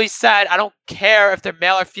literally said I don't care if they're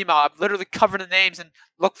male or female. I've literally covered the names and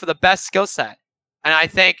looked for the best skill set. And I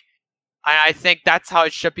think that's how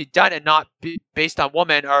it should be done, and not be based on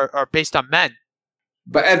women or based on men.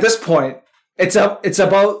 But at this point, it's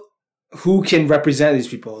about who can represent these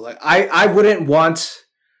people. Like I wouldn't want,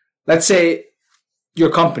 let's say,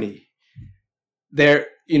 your company.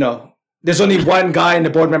 There's only one guy in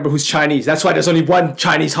the board member who's Chinese. That's why there's only one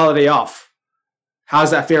Chinese holiday off.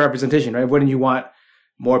 How's that fair representation, right? Wouldn't you want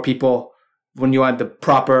more people? Wouldn't you want the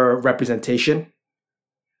proper representation?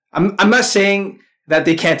 I'm not saying that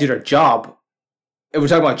they can't do their job. If we're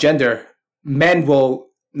talking about gender, men will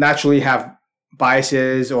naturally have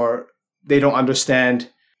biases, or they don't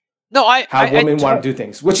understand how women want to do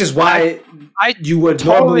things, which is why you would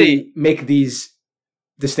normally make these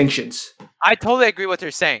distinctions. I totally agree with what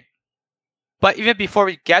you're saying. But even before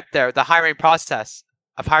we get there, the hiring process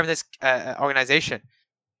of hiring this organization,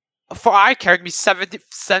 for I care, it can be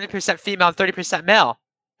 70% female and 30% male.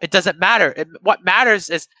 It doesn't matter. What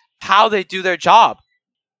matters is how they do their job.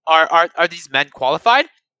 Are these men qualified?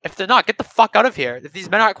 If they're not, get the fuck out of here. If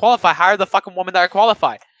these men aren't qualified, hire the fucking women that are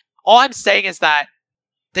qualified. All I'm saying is that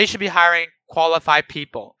they should be hiring qualified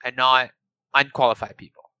people and not unqualified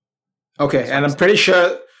people. Okay, and I'm pretty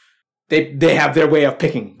sure they have their way of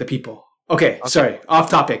picking the people. Okay, sorry, off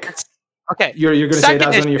topic. Okay. You're going to say that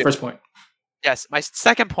was only your first point. Yes, my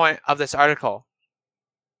second point of this article,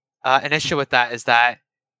 an issue with that is that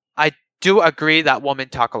I do agree that women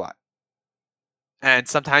talk a lot. And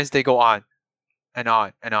sometimes they go on and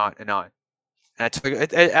on and on and on. And I took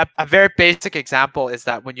a very basic example is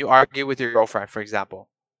that when you argue with your girlfriend, for example,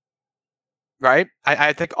 right?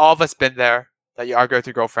 I think all of us been there, that you argue with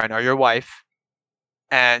your girlfriend or your wife,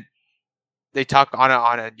 and they talk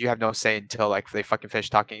on, and you have no say until like they fucking finish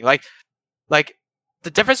talking. Like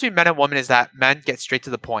the difference between men and women is that men get straight to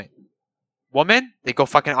the point. Women, they go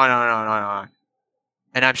fucking on and on and on and on.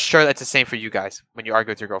 And I'm sure that's the same for you guys when you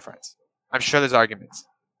argue with your girlfriends. I'm sure there's arguments.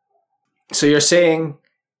 So you're saying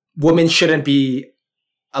women shouldn't be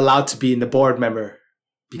allowed to be in the board member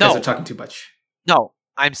because they're talking too much? No,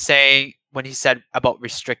 I'm saying when he said about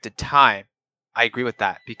restricted time, I agree with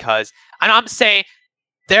that because, and I'm saying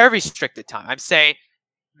their restricted time. I'm saying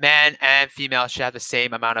men and female should have the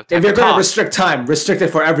same amount of time. If you're going to restrict time, restrict it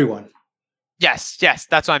for everyone. Yes,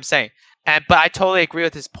 that's what I'm saying. But I totally agree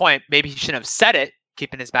with his point. Maybe he shouldn't have said it,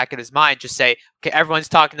 keeping his back of his mind. Just say, okay, everyone's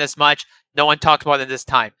talking this much. No one talks more than this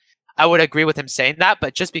time. I would agree with him saying that,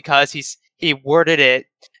 but just because he worded it,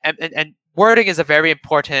 and wording is a very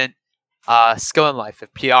important skill in life,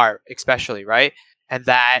 of PR especially, right? And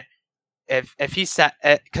that if he said,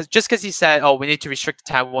 because he said, oh, we need to restrict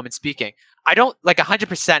the time of women speaking, I don't, like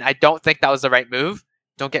 100%, I don't think that was the right move.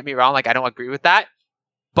 Don't get me wrong, like I don't agree with that.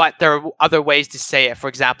 But there are other ways to say it. For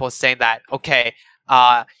example, saying that, okay,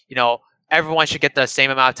 everyone should get the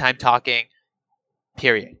same amount of time talking,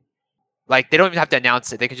 period. Like, they don't even have to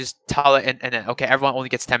announce it. They can just tell it and then, okay, everyone only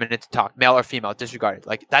gets 10 minutes to talk, male or female, disregarded.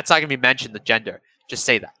 Like, that's not going to be mentioned, the gender. Just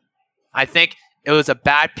say that. I think it was a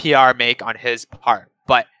bad PR make on his part.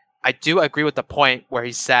 But I do agree with the point where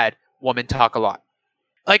he said women talk a lot.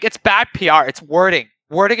 Like, it's bad PR. It's wording.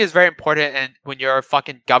 Wording is very important and when you're a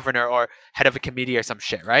fucking governor or head of a committee or some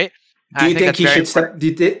shit, right? Do you think he should step...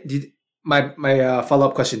 My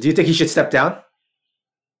follow-up question. Do you think he should step down?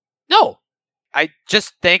 No. I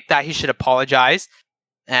just think that he should apologize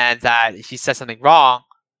and that he said something wrong.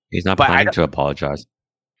 He's not planning to apologize.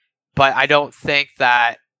 But I don't think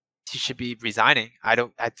that he should be resigning.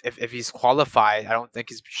 If he's qualified, I don't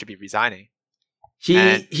think he should be resigning.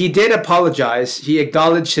 He did apologize. He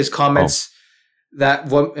acknowledged his comments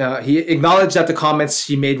he acknowledged that the comments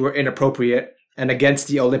he made were inappropriate and against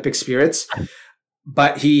the Olympic spirits.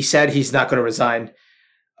 But he said he's not going to resign,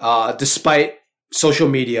 despite social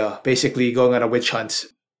media basically going on a witch hunt,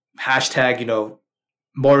 hashtag,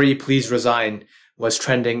 Mori, please resign was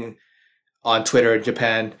trending on Twitter in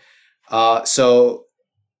Japan. So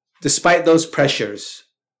despite those pressures,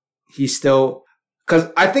 he still,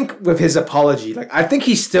 because I think with his apology, I think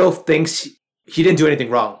he still thinks he didn't do anything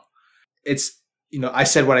wrong. It's, I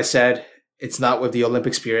said what I said. It's not with the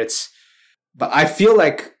Olympic spirits. But I feel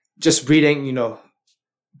like just reading,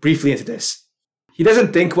 briefly into this, he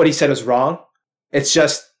doesn't think what he said was wrong. It's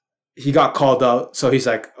just he got called out. So he's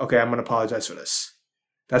like, okay, I'm going to apologize for this.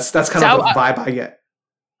 That's kind of the vibe I get.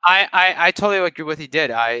 I totally agree with what he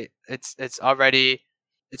did. It's already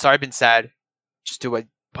been said. Just do what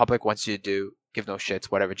public wants you to do. Give no shits,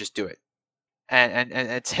 whatever. Just do it. And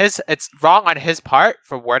it's wrong on his part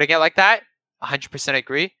for wording it like that. 100%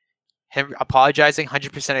 agree. Him apologizing,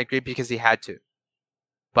 100% agree because he had to.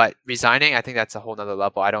 But resigning, I think that's a whole nother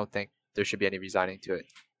level. I don't think there should be any resigning to it.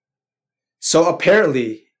 So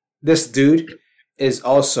apparently, this dude was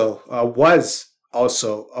also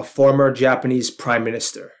a former Japanese prime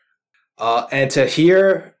minister. And to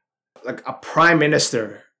hear a prime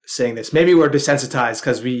minister saying this, maybe we're desensitized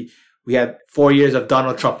because we had 4 years of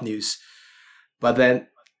Donald Trump news. But then,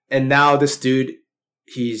 and now this dude,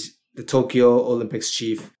 he's the Tokyo Olympics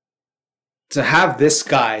chief. To have this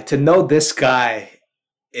guy, to know this guy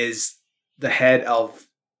is the head of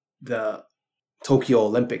the Tokyo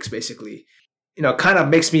Olympics, basically, kind of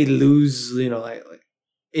makes me lose,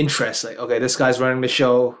 interest. Okay, this guy's running the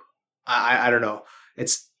show. I don't know.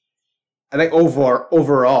 I think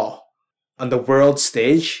overall on the world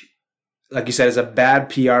stage, like you said, is a bad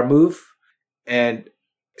PR move. And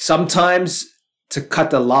sometimes to cut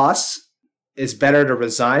the loss, it's better to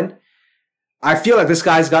resign. I feel like this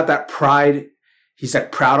guy's got that pride. He's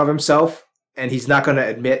proud of himself, and he's not going to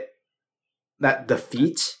admit that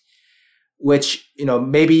defeat, which,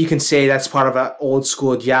 maybe you can say that's part of an old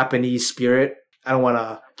school Japanese spirit. I don't want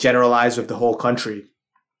to generalize with the whole country.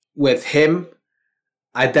 With him,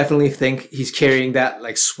 I definitely think he's carrying that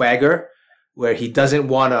swagger where he doesn't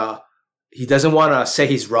want to say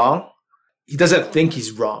he's wrong. He doesn't think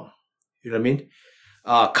he's wrong. You know what I mean?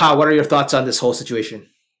 Kyle, what are your thoughts on this whole situation?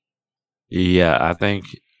 Yeah, I think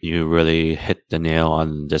you really hit the nail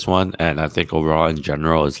on this one. And I think overall in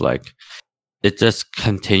general, it's just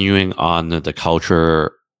continuing on the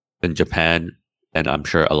culture in Japan. And I'm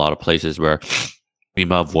sure a lot of places where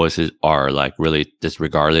female voices are really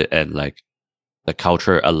disregarded, and the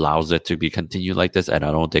culture allows it to be continued like this. And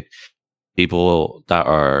I don't think people that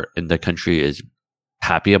are in the country is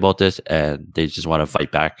happy about this, and they just want to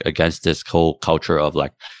fight back against this whole culture of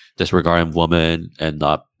disregarding women and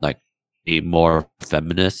not be more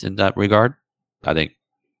feminist in that regard. I think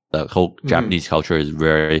the whole Japanese culture is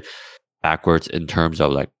very backwards in terms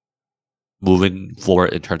of moving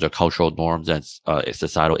forward in terms of cultural norms and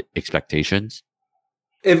societal expectations.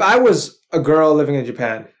 If I was a girl living in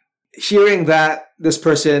Japan, hearing that this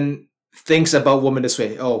person thinks about women this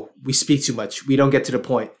way, oh, we speak too much, we don't get to the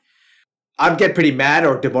point, I'd get pretty mad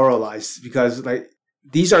or demoralized, because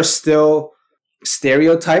these are still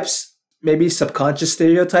stereotypes, maybe subconscious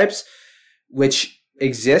stereotypes, which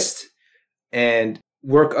exist and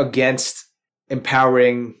work against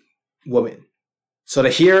empowering women. So to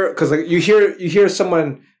hear, because you hear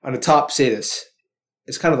someone on the top say this,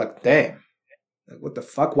 it's kind of damn, what the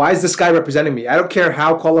fuck? Why is this guy representing me? I don't care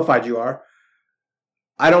how qualified you are.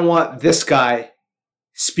 I don't want this guy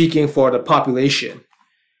speaking for the population,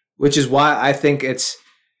 which is why I think it's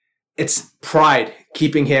pride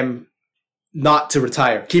keeping him not to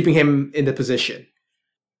retire, keeping him in the position.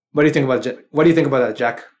 What do you think about that,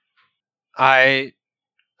 Jack? I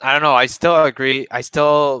don't know. I still agree. I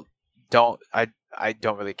still don't. I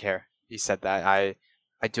don't really care. He said that. I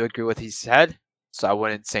do agree with what he said, so I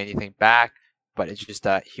wouldn't say anything back. But it's just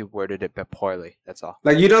that he worded it a bit poorly. That's all.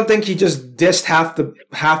 You don't think he just dissed half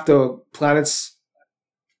the planet's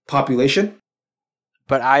population?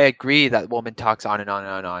 But I agree that woman talks on and on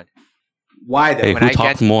and on. Why then? Hey, who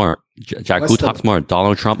talks more? Jack, who talks more?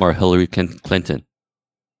 Donald Trump or Hillary Clinton?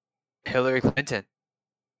 Hillary Clinton.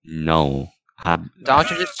 No. Donald Trump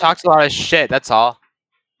just talks a lot of shit. That's all.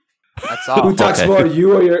 That's all. Who talks more?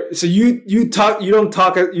 You or your? So you talk. You don't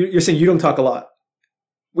talk. You're saying you don't talk a lot.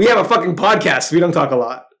 We have a fucking podcast. We don't talk a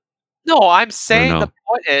lot. No, I'm saying the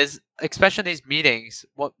point is, especially in these meetings,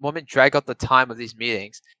 women drag out the time of these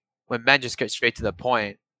meetings when men just get straight to the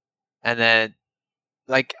point. And then,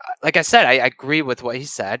 like I said, I agree with what he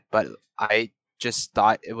said, but I just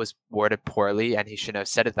thought it was worded poorly, and he shouldn't have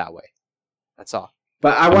said it that way. That's all.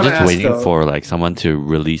 But I'm just waiting for someone to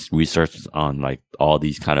release research on all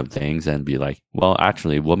these kind of things and be well,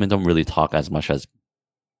 actually, women don't really talk as much as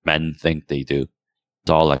men think they do. It's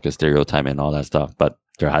all a stereotype and all that stuff. But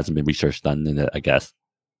there hasn't been research done in it, I guess.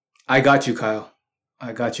 I got you, Kyle.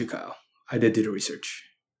 I did do the research.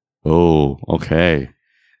 Oh, okay.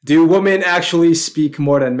 Do women actually speak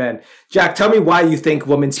more than men? Jack, tell me why you think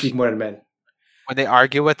women speak more than men. When they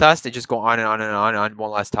argue with us, they just go on and on and on and on,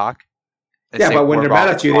 won't let us talk. Yeah, but when they're mad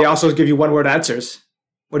at you, they also give you one-word answers.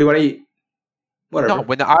 What do you want to eat? Whatever. No,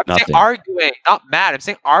 when I'm saying arguing, not mad. I'm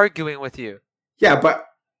saying arguing with you. Yeah, but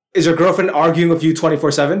is your girlfriend arguing with you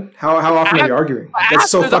 24/7? How often are you arguing?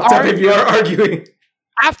 That's so fucked up if you are arguing.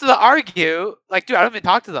 After the argue, like, dude, I don't even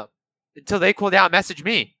talk to them until they cool down and message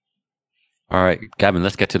me. All right, Gavin,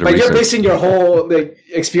 let's get to the But research. you're basing your whole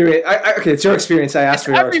experience. Okay, it's your experience. I asked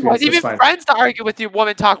for your experience. Even friends that argue with you,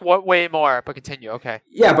 women talk way more. But continue, okay.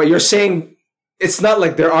 Yeah, but you're saying it's not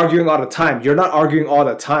like they're arguing all the time. You're not arguing all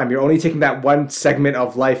the time. You're only taking that one segment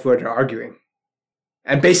of life where they're arguing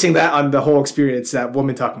and basing that on the whole experience that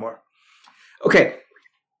women talk more. Okay,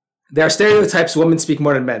 there are stereotypes. Women speak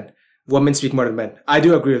more than men. Women speak more than men. I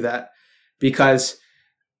do agree with that because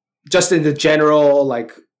just in the general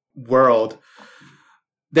world,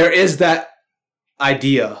 there is that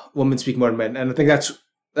idea women speak more than men, and I think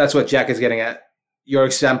that's what Jack is getting at. Your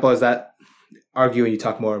example is that arguing, you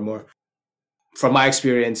talk more and more. From my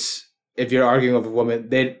experience, if you're arguing with a woman,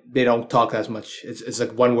 they don't talk as much. It's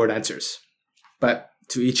like one-word answers, but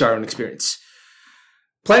to each our own experience.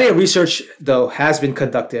 Plenty of research, though, has been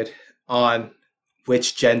conducted on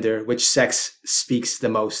which sex speaks the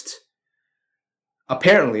most.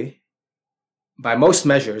 Apparently, by most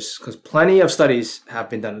measures, because plenty of studies have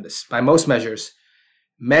been done on this, by most measures,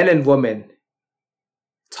 men and women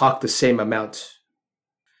talk the same amount.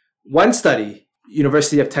 One study,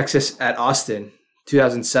 University of Texas at Austin,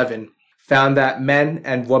 2007, found that men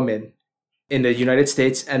and women in the United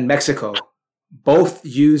States and Mexico both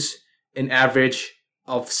use an average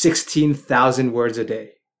of 16,000 words a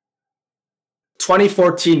day.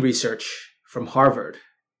 2014 research from Harvard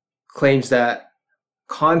claims that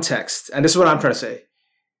context, and this is what I'm trying to say,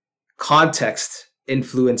 context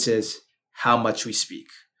influences how much we speak.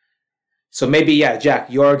 So maybe, yeah, Jack,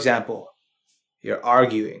 your example, you're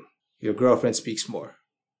arguing, your girlfriend speaks more.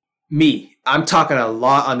 Me, I'm talking a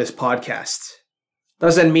lot on this podcast.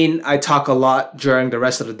 Doesn't mean I talk a lot during the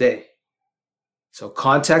rest of the day. So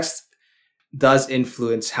context does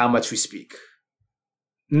influence how much we speak.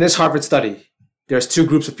 In this Harvard study, there's two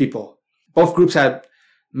groups of people. Both groups had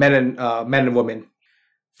men and women.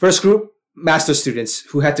 First group, master's students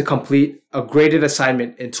who had to complete a graded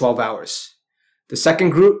assignment in 12 hours. The second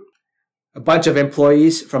group, a bunch of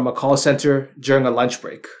employees from a call center during a lunch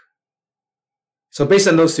break. So based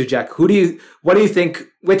on those two, Jack,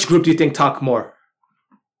 which group do you think talk more?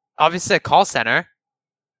 Obviously, a call center.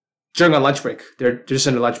 During a lunch break. They're just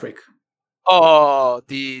in a lunch break. Oh,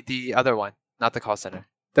 the other one, not the call center.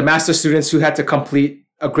 The master's students who had to complete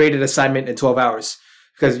a graded assignment in 12 hours.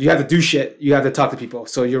 Because you have to do shit, you have to talk to people.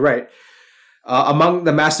 So you're right. Among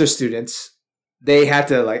the master's students, they had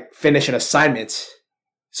to finish an assignment.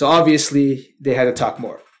 So obviously, they had to talk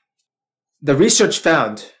more. The research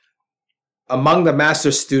found among the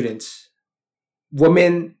master's students,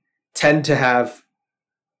 women tend to have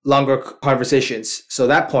longer conversations. So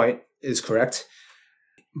that point is correct.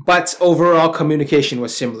 But overall communication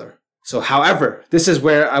was similar. So however, this is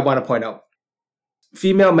where I want to point out.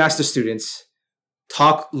 Female master students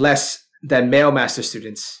talk less than male master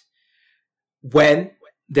students when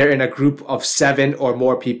they're in a group of 7 or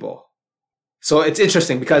more people. So it's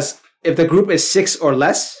interesting because if the group is 6 or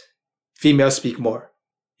less, females speak more.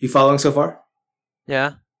 You following so far?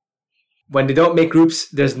 Yeah. When they don't make groups,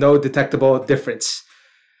 there's no detectable difference.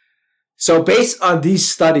 So based on these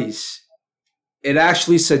studies, it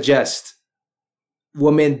actually suggests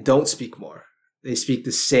women don't speak more. They speak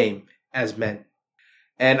the same as men.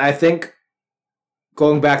 And I think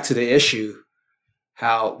going back to the issue,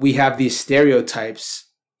 how we have these stereotypes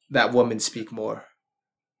that women speak more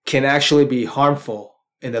can actually be harmful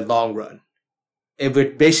in the long run. If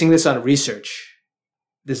we're basing this on research,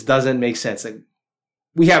 this doesn't make sense.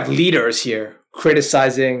 We have leaders here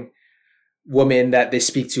criticizing women that they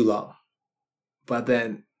speak too long. But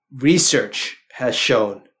then research has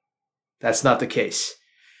shown that's not the case.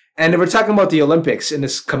 And if we're talking about the Olympics in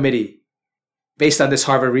this committee, based on this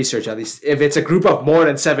Harvard research at least, if it's a group of more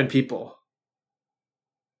than 7 people,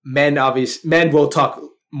 men will talk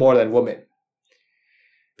more than women.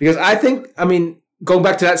 Because going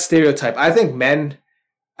back to that stereotype, I think men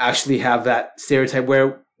actually have that stereotype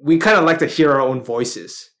where we kind of like to hear our own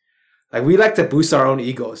voices. We like to boost our own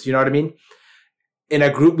egos, you know what I mean? In a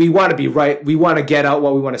group, we want to be right. We want to get out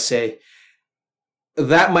what we want to say.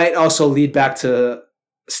 That might also lead back to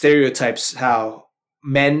stereotypes, how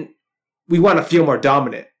men we want to feel more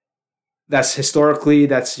dominant. That's historically,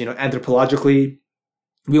 that's, anthropologically,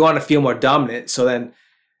 we want to feel more dominant. So then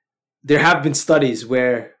there have been studies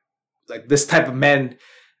where like this type of men,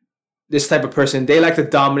 this type of person, they like to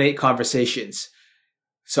dominate conversations.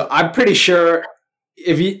 So I'm pretty sure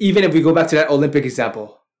even if we go back to that Olympic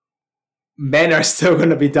example, men are still going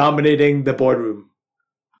to be dominating the boardroom.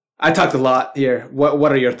 I talked a lot here.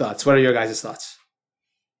 What are your thoughts? What are your guys' thoughts?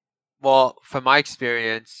 Well, from my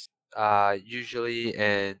experience, usually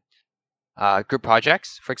in group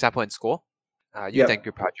projects, for example, in school, you've done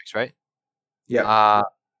group projects, right? Yeah.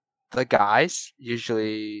 The guys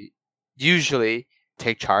usually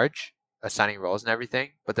take charge, assigning roles and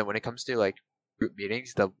everything. But then when it comes to like group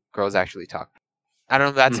meetings, the girls actually talk. I don't know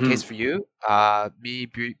if that's the case for you. Me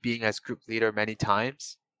being as group leader many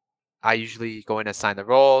times, I usually go in and assign the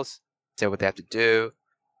roles, say what they have to do,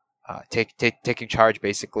 taking charge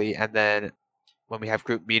basically. And then when we have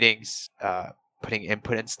group meetings, putting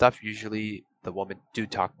input and stuff, usually the women do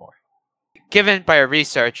talk more. Given by our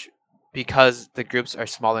research, because the groups are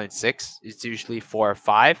smaller than 6, it's usually 4 or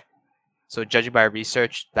 5. So judging by our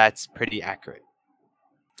research, that's pretty accurate.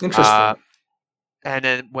 Interesting. And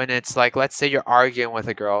then when it's like, let's say you're arguing with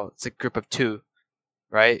a girl, it's a group of 2,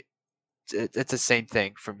 right? It's the same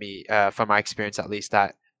thing for me, from my experience at least,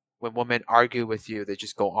 that when women argue with you, they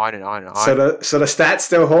just go on and on and on. So the stat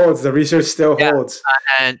still holds, the research still holds.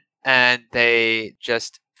 And they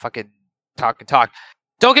just fucking talk and talk.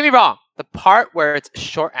 Don't get me wrong. The part where it's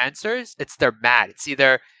short answers, they're mad. It's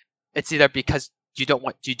either because you don't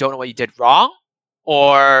know what you did wrong,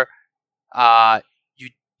 or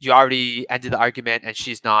you already ended the argument and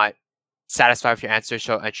she's not satisfied with your answer,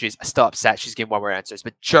 and she's still upset. She's giving one more answers.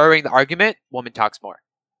 But during the argument, woman talks more.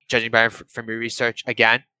 Judging by from your research,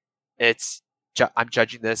 again, I'm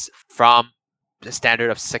judging this from the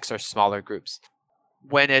standard of 6 or smaller groups.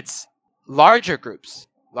 When it's larger groups,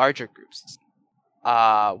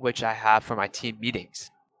 which I have for my team meetings,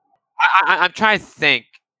 I'm trying to think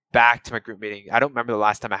back to my group meeting. I don't remember the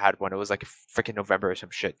last time I had one. It was like freaking November or some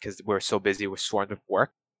shit because we're so busy, we're swarmed with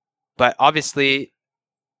work. But obviously,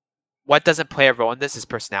 what doesn't play a role in this is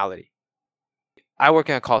personality. I work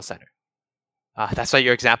in a call center. That's why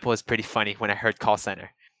your example is pretty funny when I heard call center.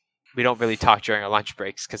 We don't really talk during our lunch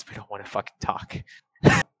breaks because we don't want to fucking talk.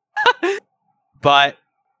 But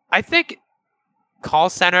I think call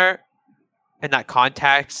center, in that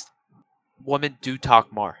context, women do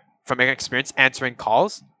talk more from my experience answering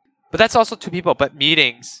calls. But that's also 2 people. But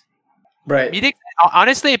meetings,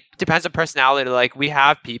 honestly, it depends on personality. Like, we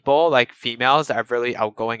have people, like females, that are really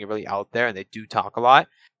outgoing and really out there, and they do talk a lot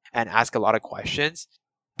and ask a lot of questions.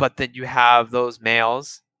 But then you have those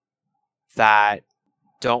males that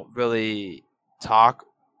don't really talk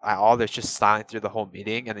at all. They're just silent through the whole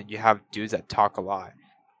meeting. And then you have dudes that talk a lot.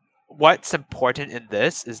 What's important in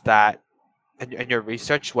this is that in your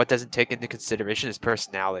research, what doesn't take into consideration is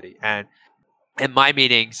personality. And in my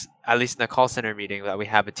meetings, at least in the call center meeting that we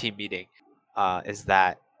have, a team meeting, is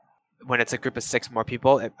that when it's a group of 6 more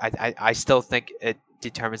people, I still think it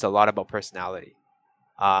determines a lot about personality.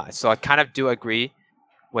 So I kind of do agree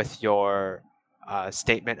with your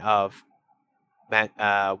statement of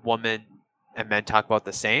women and men talk about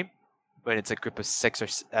the same when it's a group of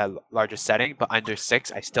 6 or larger setting, but under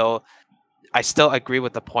 6, I still agree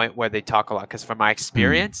with the point where they talk a lot, because from my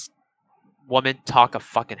experience, women talk a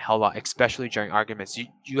fucking hell lot, especially during arguments.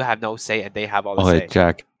 You have no say and they have all the say. Okay,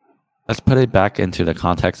 Jack, let's put it back into the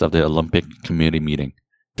context of the Olympic community meeting.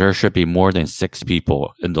 There should be more than 6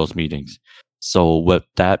 people in those meetings. So with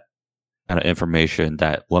that kind of information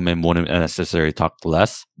that women wouldn't necessarily talk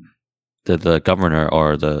less, the governor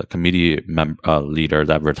or the committee leader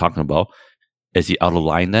that we're talking about, is he out of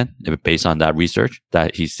line then, based on that research,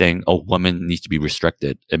 that he's saying, women need to be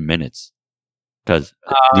restricted in minutes? Because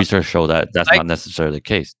research show that that's not necessarily the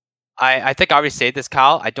case. I think I already said this,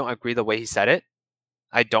 Kyle. I don't agree the way he said it.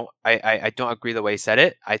 I don't agree the way he said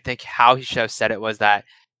it. I think how he should have said it was that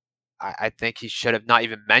I think he should have not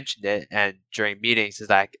even mentioned it, and during meetings is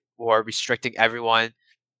that we're restricting everyone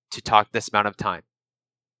to talk this amount of time.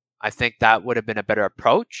 I think that would have been a better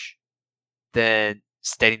approach than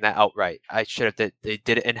stating that outright. I should have they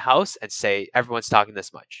did it in-house and say everyone's talking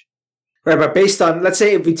this much. Right, but based on, let's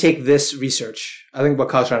say if we take this research, I think what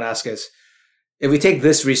Kyle's trying to ask is, if we take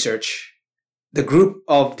this research, the group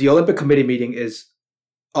of the Olympic Committee meeting is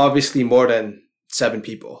obviously more than 7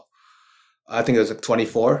 people. I think it was like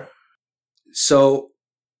 24. So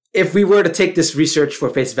if we were to take this research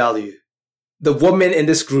for face value, the women in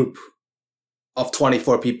this group of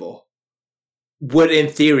 24 people would, in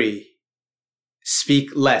theory, speak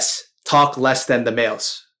less, talk less than the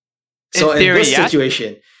males. So in this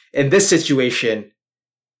situation, in this situation,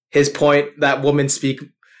 his point that women speak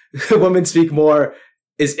more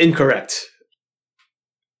is incorrect.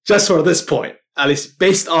 Just for this point, at least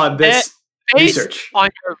based on this research. On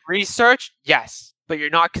your research, yes, but you're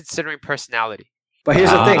not considering personality. But here's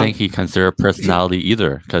the I thing. don't think he considered personality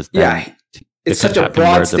either, because it's such a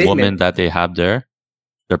broad statement. The woman that they have there,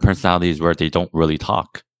 their personality is where they don't really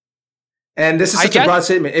talk. And this is such a broad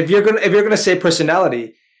statement. If you're gonna say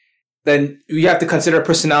personality, then you have to consider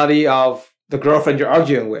personality of the girlfriend you're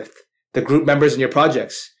arguing with, the group members in your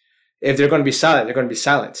projects. If they're going to be silent, they're going to be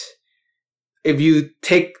silent. If you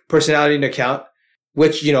take personality into account,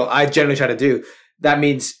 which I generally try to do, that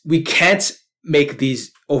means we can't make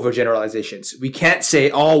these overgeneralizations. We can't say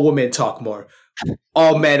all women talk more,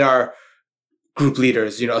 all men are group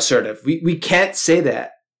leaders, assertive. We can't say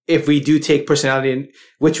that. If we do take personality, in,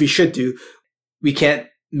 which we should do, we can't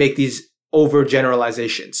make these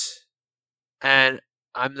overgeneralizations. And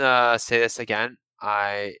I'm gonna say this again.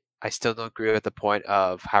 I still don't agree with the point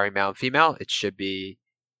of hiring male and female. It should be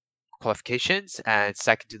qualifications. And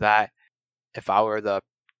second to that, if I were the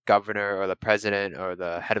governor or the president or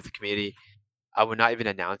the head of the committee, I would not even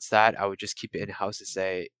announce that. I would just keep it in-house and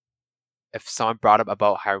say, if someone brought up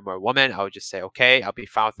about hiring more women, I would just say, okay, I'll be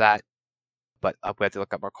fine with that. But we have to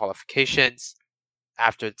look at more qualifications.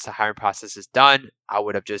 After the hiring process is done, I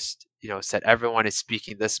would have just, said everyone is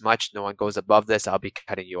speaking this much. No one goes above this. I'll be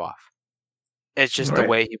cutting you off. It's just the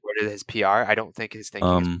way he worded his PR. I don't think his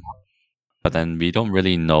thinking is wrong. But then we don't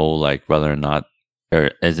really know whether or not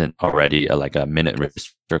there isn't already a minute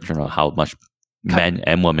restriction on how much men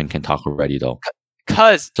and women can talk already, though.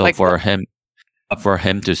 For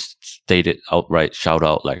him to state it outright, shout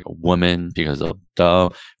out women because of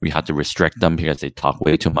we have to restrict them because they talk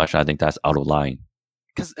way too much. I think that's out of line.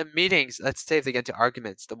 Because in meetings, let's say if they get into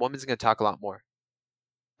arguments, the woman's going to talk a lot more.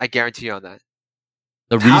 I guarantee you on that.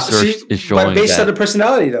 The research is showing but based on the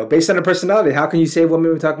personality, though. Based on the personality, how can you say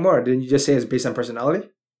women would talk more? Didn't you just say it's based on personality?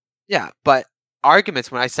 Yeah, but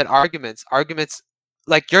arguments, when I said arguments,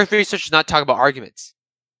 your research is not talking about arguments.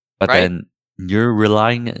 But then you're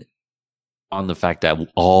relying on the fact that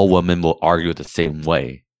all women will argue the same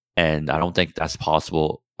way. And I don't think that's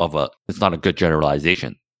possible it's not a good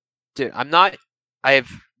generalization. Dude,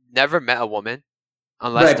 I've never met a woman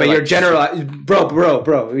unless right, but you're generalizing,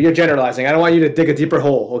 bro. You're generalizing. I don't want you to dig a deeper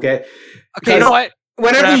hole, okay? Okay, you know what?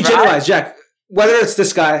 Whenever you generalize, Jack, whether it's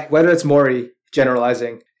this guy, whether it's Maury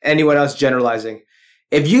generalizing, anyone else generalizing,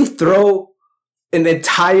 if you throw an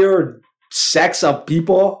entire sex of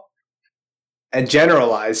people and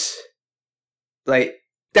generalize,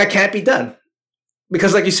 that can't be done.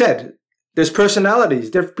 Because like you said, there's personalities.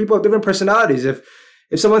 People have different personalities. If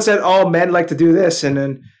someone said, all men like to do this, and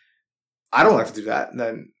then I don't like to do that,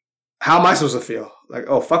 then how am I supposed to feel?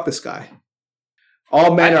 Oh, fuck this guy.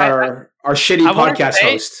 All men are shitty podcast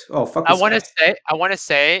hosts. Oh, fuck this guy. I want to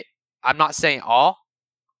say, I'm not saying all.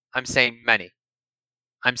 I'm saying many.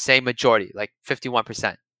 I'm saying majority,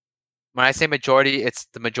 51%. When I say majority, it's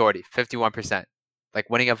the majority, 51%.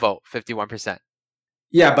 Winning a vote, 51%.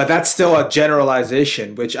 Yeah, but that's still a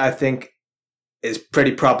generalization, which I think is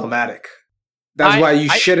pretty problematic. That's why you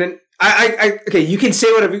shouldn't. Okay, you can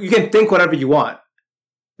say whatever, you can think whatever you want.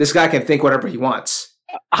 This guy can think whatever he wants.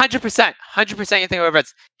 100%. 100% you think whatever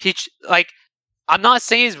it's. I'm not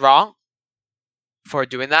saying he's wrong for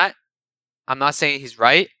doing that. I'm not saying he's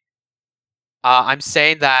right. I'm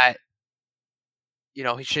saying that,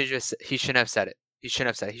 he shouldn't have said it. He shouldn't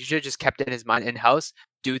have said it. He should have just kept it in his mind in-house,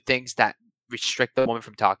 do things that restrict the woman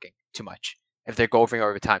from talking too much if they're going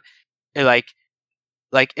over time.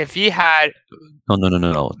 If he had...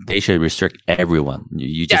 No. They should restrict everyone.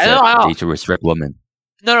 You just said they should restrict women.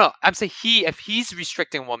 No. I'm saying if he's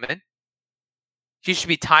restricting women, he should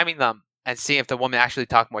be timing them and seeing if the woman actually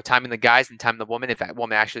talk more. Timing the guys and timing the woman if that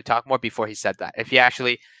woman actually talk more before he said that. If he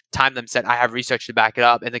actually timed them, said, I have research to back it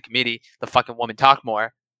up, in the committee, the fucking woman talk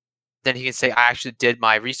more, then he can say, I actually did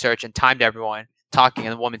my research and timed everyone talking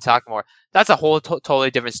and the woman talk more. That's a whole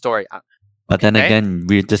totally different story. But then again,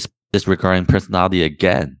 we're disregarding personality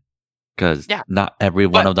again. Because not every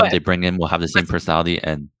one of them they bring in will have the same personality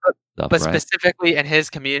and stuff, but specifically in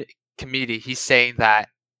his committee, he's saying that,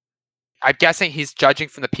 I'm guessing he's judging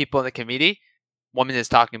from the people in the committee, woman is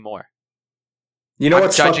talking more. You know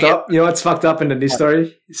what's fucked up? You know what's fucked up in the news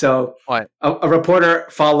story? So a reporter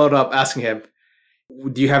followed up asking him,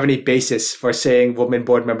 do you have any basis for saying women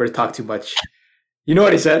board members talk too much? You know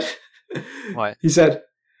what he said? What? He said,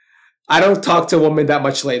 I don't talk to women that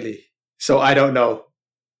much lately, so I don't know.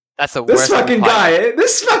 That's the worst.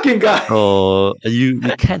 This fucking guy. Oh, you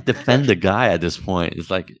can't defend the guy at this point.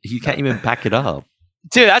 It's he can't even back it up.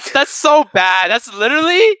 Dude, that's so bad. That's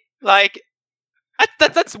literally Like,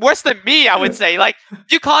 that's worse than me, I would say. Like,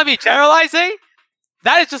 you calling me generalizing?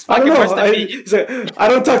 That is just I don't fucking know. worse than me. I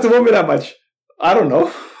don't talk to women that much. I don't know.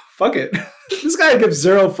 Fuck it. This guy gives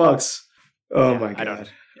zero fucks. Oh Yeah, my I don't god.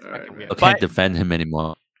 know. All right, Fucking man. I weird. can't But defend him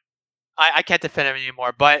anymore. I can't defend him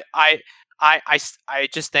anymore. But I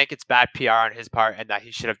just think it's bad PR on his part, and that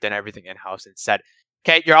he should have done everything in house and said,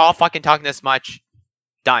 "Okay, you're all fucking talking this much.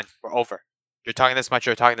 Done. We're over. You're talking this much.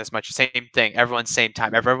 You're talking this much. Same thing. Everyone's same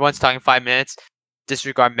time. Everyone's talking 5 minutes.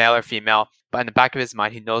 Disregard male or female. But in the back of his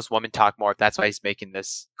mind, he knows women talk more. That's why he's making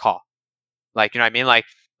this call. Like, you know what I mean? Like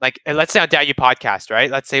let's say on DIU podcast,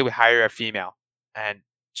 right? Let's say we hire a female, and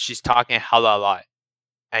she's talking hella a lot.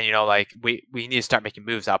 And like we need to start making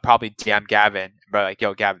moves. I'll probably DM Gavin, but like,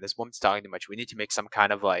 yo, Gavin, this woman's talking too much. We need to make some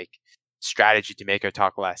kind of like strategy to make her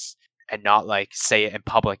talk less, and not like say it in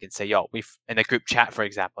public and say, yo, we in a group chat, for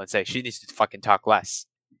example, and say she needs to fucking talk less.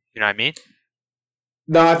 You know what I mean?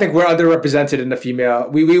 No, I think we're underrepresented in the female.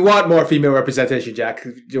 We want more female representation, Jack.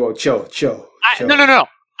 Yo, chill. No.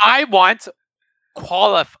 I want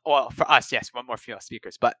well, for us, yes, we want more female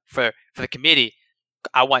speakers, but for the committee,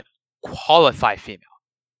 I want qualified female.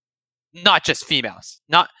 Not just females.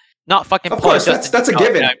 Not fucking. Of course, that's a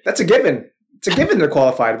given. That's a given. It's a given they're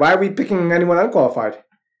qualified. Why are we picking anyone unqualified?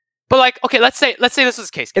 But like, okay, let's say this was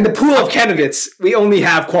the case. In the pool of candidates, we only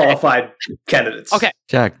have qualified candidates. Okay.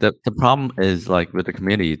 Jack, the problem is like with the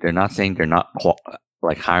community, they're not saying they're not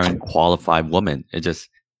like hiring qualified women. It just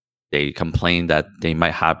they complain that they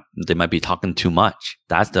might be talking too much.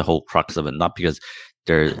 That's the whole crux of it. Not because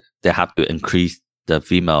they have to increase the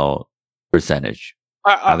female percentage.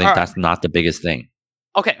 I think that's not the biggest thing.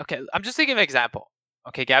 Okay. I'm just thinking of an example.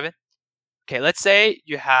 Okay, Gavin. Okay, let's say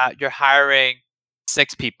you're hiring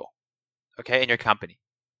 6 people. Okay, in your company,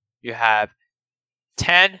 you have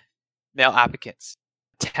 10 male applicants,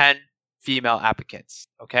 10 female applicants.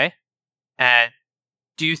 Okay, and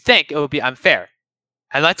do you think it would be unfair?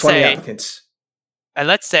 And let's 20 say applicants. And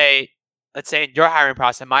let's say in your hiring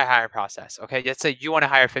process, my hiring process. Okay, let's say you want to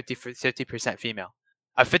hire 50% female,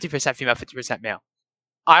 50% female, 50% male.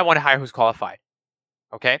 I want to hire who's qualified.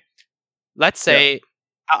 Okay, let's say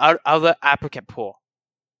out of the applicant pool,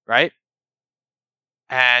 right?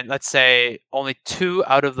 And let's say only 2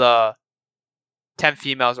 out of the 10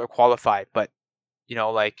 females are qualified, but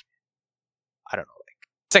like I don't know, like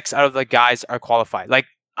 6 out of the guys are qualified. Like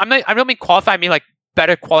I don't mean qualified. I mean like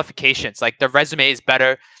better qualifications. Like their resume is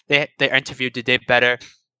better. They interviewed, they did better.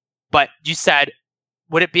 But you said,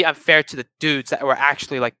 would it be unfair to the dudes that were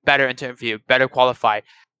actually like better interview, better qualified?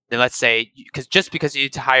 Then let's say because you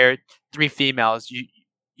need to hire 3 females, you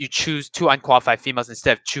choose 2 unqualified females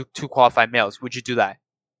instead of 2 qualified males. Would you do that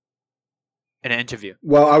in an interview?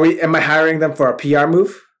 Well, am I hiring them for a PR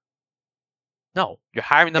move? No, you're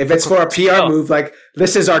hiring them. If it's for a PR move, like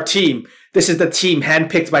this is our team. This is the team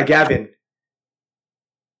handpicked by Gavin.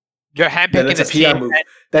 You're handpicking this team. Move.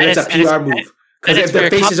 Then it's a PR move. Because if their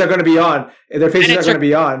faces are going to be on, and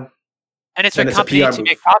it's your company to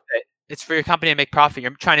make profit. It's for your company to make profit.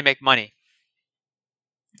 You're trying to make money.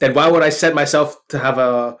 Then why would I set myself to have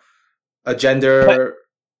a gender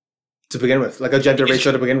to begin with, like a gender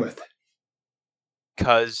ratio to begin with?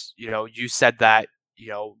 Because you said that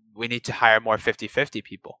we need to hire more 50-50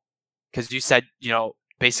 people. Because you said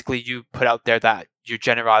basically you put out there that you're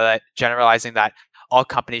generalizing that all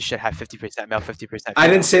companies should have 50% male, 50% female. I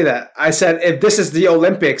didn't say that. I said if this is the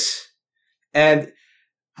Olympics and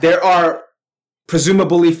there are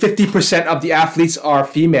presumably 50% of the athletes are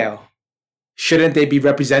female, shouldn't they be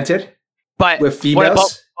represented with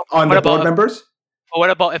females on the board members? But what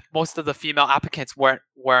about if most of the female applicants weren't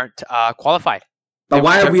qualified? But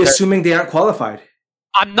why are we assuming they aren't qualified?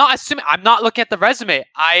 I'm not assuming. I'm not looking at the resume.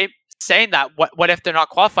 I'm saying that what if they're not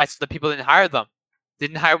qualified, so the people didn't hire them? They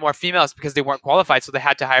didn't hire more females because they weren't qualified, so they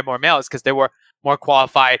had to hire more males because they were more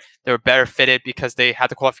qualified. They were better fitted because they had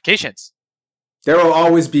the qualifications. There will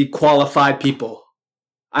always be qualified people.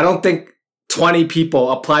 I don't think 20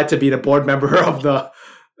 people applied to be the board member of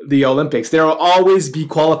the Olympics. There will always be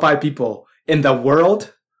qualified people in the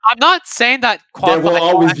world. I'm not saying that there will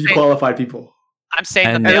always be qualified people. I'm saying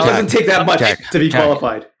and it doesn't take that much to be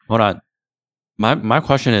qualified. Hold on. My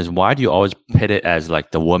question is, why do you always pit it as like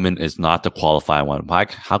the woman is not the qualified one?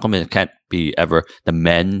 How come it can't be ever the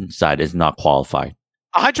men's side is not qualified?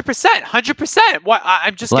 100%. What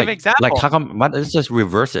I'm just giving an example. Like how come? Let's just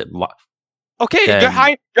reverse it. Okay,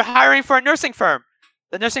 you're hiring for a nursing firm.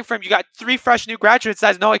 The nursing firm, you got 3 fresh new graduates that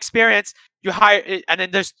has no experience. You hire, and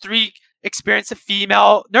then there's 3 experienced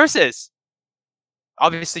female nurses.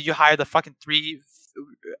 Obviously, you hire the fucking 3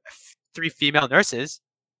 female nurses,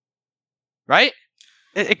 right?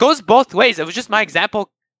 It goes both ways. It was just my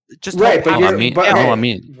example just Right, but No, you're, I mean, but no, okay, I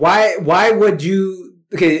mean, why would you?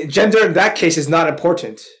 Okay, gender in that case is not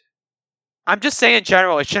important. I'm just saying in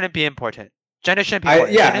general, it shouldn't be important. Gender shouldn't be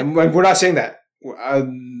important. Yeah, Shouldn't and we're not saying that.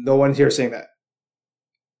 No one here is saying that.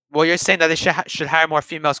 Well, you're saying that they should hire more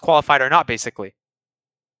females qualified or not, basically.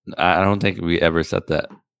 I don't think we ever said that.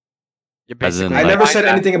 You're As in, basically I like- never implying said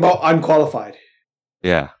that. anything about unqualified.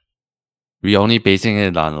 Yeah. We only basing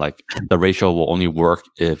it on like the ratio will only work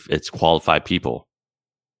if it's qualified people.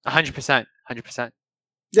 100%. 100%.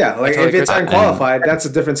 Yeah, like totally if it's agree with that. unqualified, that's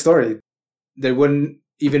a different story. They wouldn't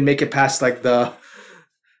even make it past like the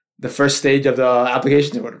first stage of the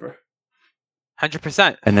applications or whatever.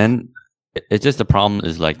 100%. And then it's just the problem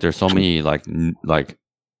is like there's so many like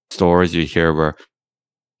stories you hear where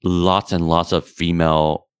lots and lots of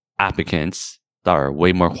female applicants that are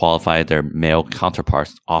way more qualified their male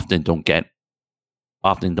counterparts often don't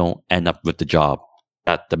end up with the job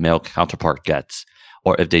that the male counterpart gets,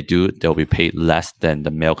 or if they do they'll be paid less than the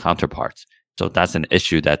male counterparts. So that's an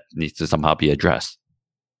issue that needs to somehow be addressed.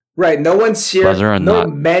 Right. No one's here. Whether or No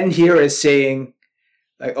not- men here is saying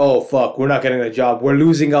like, "Oh fuck, we're not getting a job. We're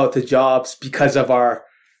losing out to jobs because of our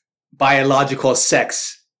biological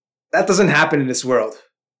sex." That doesn't happen in this world.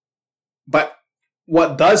 But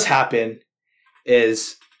what does happen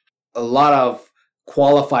is a lot of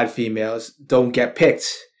qualified females don't get picked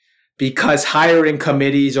because hiring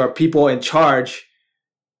committees or people in charge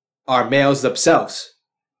are males themselves.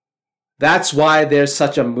 That's why there's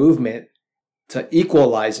such a movement to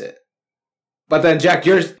equalize it. But then, Jack,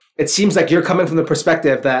 it seems like you're coming from the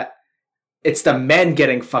perspective that it's the men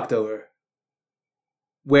getting fucked over,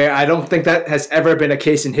 where I don't think that has ever been a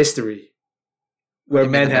case in history, where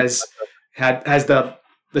men has the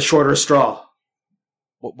shorter straw.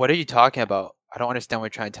 What are you talking about? I don't understand what you're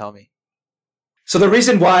trying to tell me. So the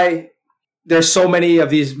reason why there's so many of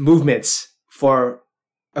these movements for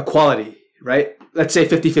equality, right? Let's say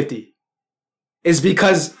 50-50, is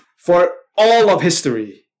because for all of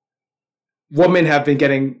history, women have been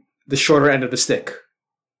getting the shorter end of the stick.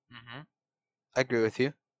 Mm-hmm. I agree with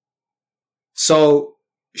you. So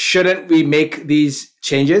shouldn't we make these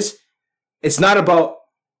changes? It's not about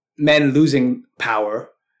men losing power.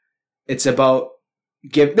 It's about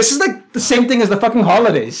this is like the same thing as the fucking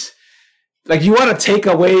holidays. Like you want to take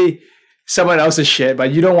away someone else's shit,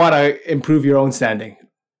 but you don't want to improve your own standing.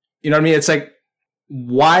 You know what I mean? It's like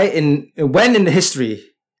when in the history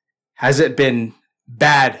has it been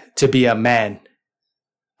bad to be a man?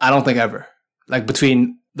 I don't think ever. Like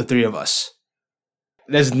between the three of us,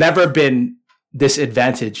 there's never been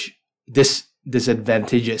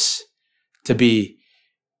disadvantageous to be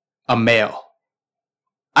a male.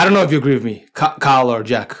 I don't know if you agree with me, Kyle or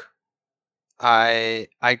Jack. I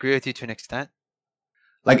agree with you to an extent.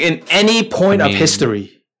 Like in any point of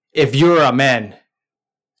history, if you're a man,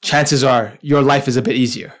 chances are your life is a bit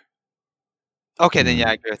easier. Okay, then yeah,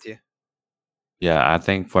 I agree with you. Yeah, I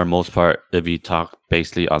think for the most part, if you talk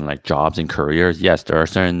basically on like jobs and careers, yes, there are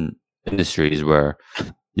certain industries where,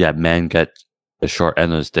 yeah, men get the short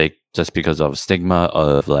end of the stick just because of stigma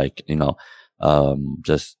of like,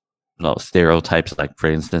 just stereotypes, like for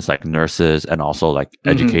instance, like nurses and also like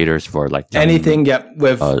educators for like anything,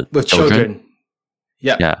 with children.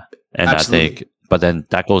 Yeah. Yeah. And absolutely. I think, but then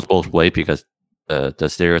that goes both ways because the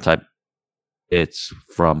stereotype, it's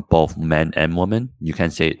from both men and women. You can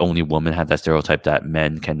say only women have that stereotype that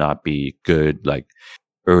men cannot be good, like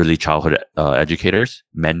early childhood educators.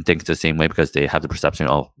 Men think the same way because they have the perception,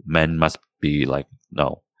 oh, men must be like,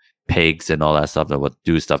 pigs and all that stuff that would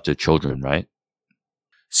do stuff to children, right?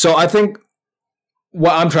 So I think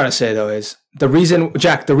what I'm trying to say though is the reason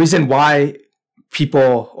why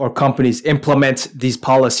people or companies implement these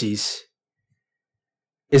policies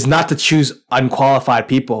is not to choose unqualified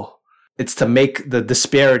people. It's to make the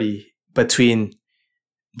disparity between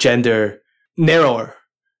gender narrower.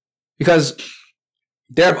 Because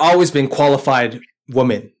there have always been qualified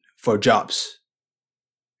women for jobs.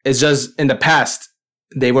 It's just in the past,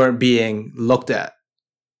 they weren't being looked at.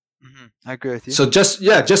 Mm-hmm. I agree with you. So just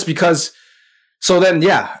because, so then,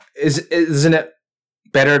 isn't it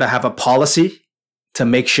better to have a policy to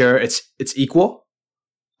make sure it's equal?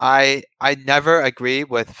 I never agree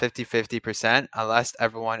with 50% unless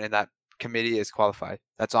everyone in that committee is qualified.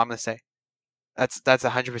 That's all I'm gonna say. That's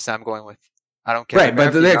 100% I'm going with. I don't care. Right,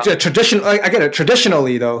 but I get it.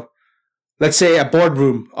 Traditionally, though, let's say a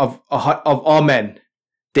boardroom of all men,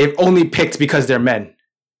 they've only picked because they're men.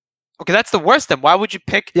 Okay, that's the worst. Then why would you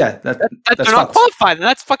pick? Yeah, they're not qualified. And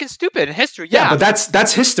that's fucking stupid in history. Yeah, but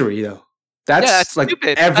that's history, though. That's like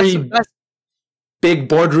stupid. Every big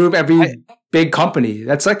boardroom, every big company.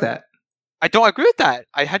 That's like that. I don't agree with that.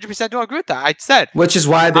 I 100% don't agree with that. I said which is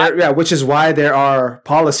why there are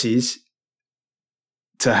policies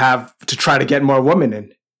to try to get more women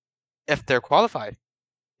in if they're qualified.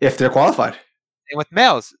 if they're qualified. And with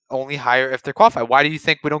males, only hire if they're qualified. Why do you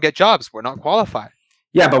think we don't get jobs? We're not qualified.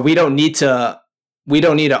 Yeah, but we don't need to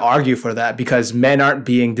argue for that because men aren't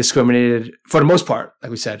being discriminated for the most part,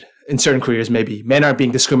 like we said. In certain careers, maybe men aren't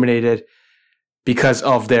being discriminated because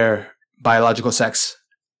of their biological sex.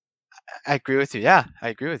 I agree with you. Yeah, I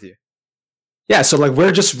agree with you. Yeah, so like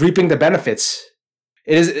we're just reaping the benefits.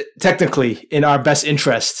 It is technically in our best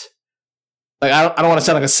interest. Like I don't want to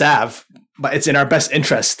sound like a sav, but it's in our best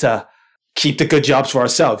interest to keep the good jobs for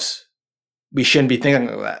ourselves. We shouldn't be thinking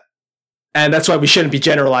of that. And that's why we shouldn't be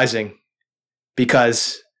generalizing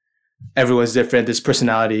because everyone's different. There's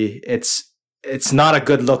personality. It's not a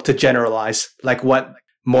good look to generalize like what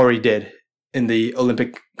Maury did in the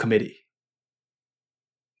Olympic Committee.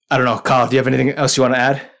 I don't know. Kyle, do you have anything else you want to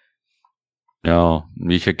add? No,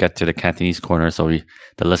 we should get to the Cantonese corner so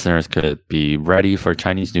the listeners could be ready for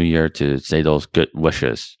Chinese New Year to say those good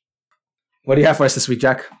wishes. What do you have for us this week,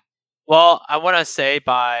 Jack? Well, I want to say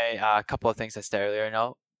by a couple of things I said earlier.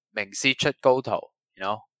 Ming Si Chut Go To.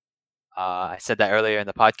 I said that earlier in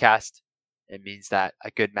the podcast. It means that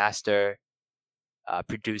a good master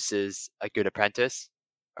produces a good apprentice,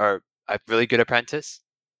 or a really good apprentice.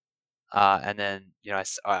 And then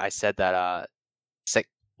I said that Sek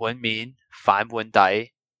Wen Min Fan Wen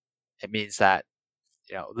Dai. It means that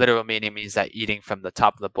literal meaning means that eating from the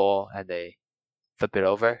top of the bowl and they flip it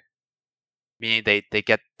over, meaning they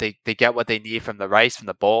get what they need from the rice from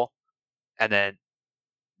the bowl, and then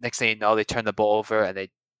next thing you know they turn the bowl over and they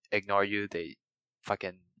ignore you. They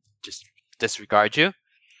fucking just disregard you.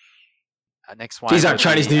 Next one. These are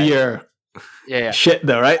Chinese New Year. Yeah. Shit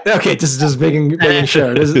though, right? Okay, just making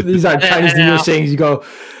sure. These are Chinese New Year sayings. You go,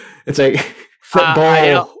 it's like flip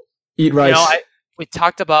bowl, eat rice. We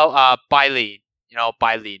talked about Bai Lin.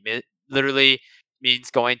 Bai Lin literally means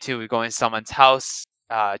we go in someone's house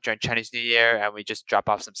during Chinese New Year and we just drop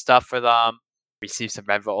off some stuff for them, receive some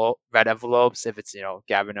red envelopes if it's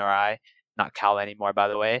Gavin or I, not Cal anymore, by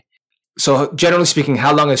the way. So generally speaking,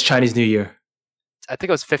 how long is Chinese New Year? I think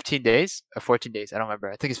it was 15 days or 14 days. I don't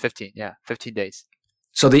remember. I think it's 15. Yeah, 15 days.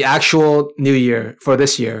 So the actual New Year for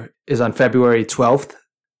this year is on February 12th.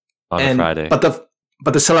 On a Friday.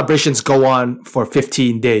 But the celebrations go on for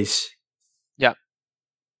 15 days. Yeah.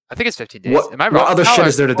 I think it's 15 days. Am I wrong? What other shit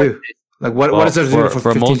is there to do? Like what is there to do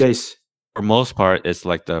for 15 days? For most part, it's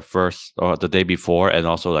like the first or the day before and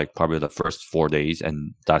also like probably the first 4 days,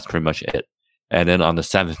 and that's pretty much it. And then on the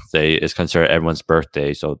 7th day is considered everyone's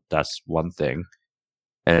birthday, so that's one thing.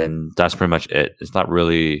 And that's pretty much it. It's not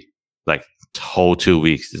really like whole 2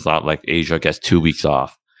 weeks. It's not like Asia gets 2 weeks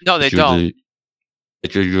off. No, they don't.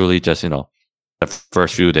 It's usually just, the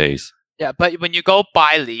first few days. Yeah, but when you go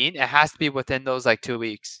Bai Lin, it has to be within those like 2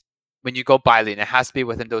 weeks. When you go Bai Lin, it has to be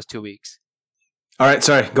within those 2 weeks. All right,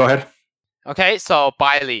 sorry, go ahead. Okay, so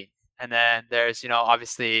Bai Lin. And then there's,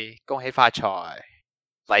 obviously, 恭喜發財,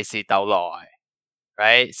 利是逗來,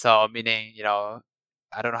 right? So meaning,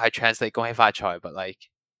 I don't know how to translate 恭喜發財, but like,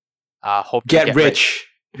 hope get you get rich.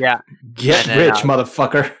 Yeah. Get then, rich,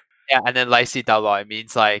 motherfucker. Yeah, and then 利是逗來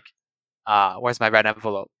means like, where's my red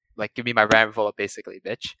envelope? Like, give me my red envelope, basically,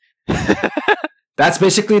 bitch. That's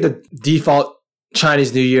basically the default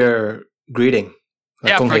Chinese New Year greeting.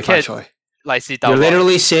 Like, yeah, for kids. 利是逗來. You're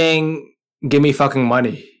literally saying, give me fucking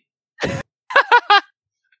money.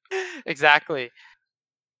 Exactly.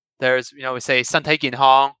 There's, we say 身體健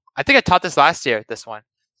康. I think I taught this last year, this one.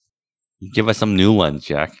 Give us some new ones,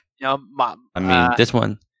 Jack. This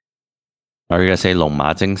one. Are you going to say 龍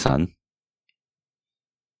馬精神?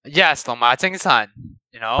 Yes, 龍馬精神.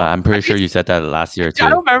 But I'm pretty sure you said that last year too. I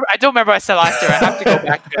don't remember I said last year. I have to go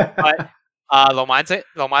back to it. But 龍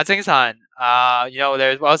馬精神.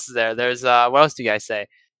 There's what else is there? There's what else do you guys say?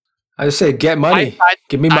 I just say get money.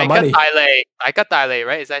 Give me my money. I got dailei,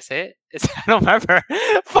 right? Is that say it? I don't remember.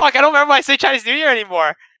 Fuck, I don't remember why I say Chinese New Year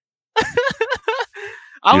anymore.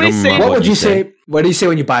 I only say. What would you say? What do you say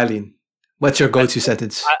when you buy lean? What's your go-to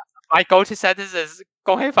sentence? My go-to sentence is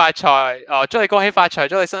恭喜發財. Oh, 祝你恭喜發財，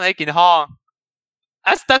祝你身體健康.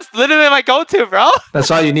 That's literally my go-to, bro. That's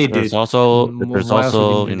all you need, dude. There's also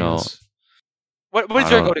What is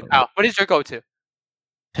your go-to, Kyle? What is your go-to?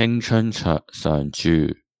 青春常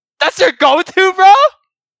駐. That's your go-to, bro?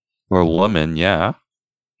 For a woman, yeah.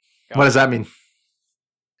 What does that mean?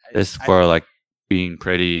 It's for like being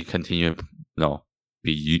pretty,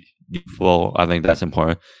 be youthful. I think that's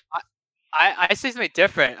important. I say something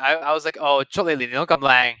different. I was like, oh, 祝你年年都咁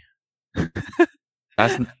靚.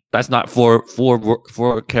 That's not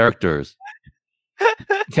for characters.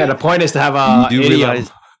 Yeah, the point is to have You a do idiom.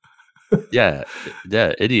 realize- yeah,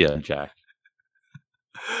 idiom, Jack.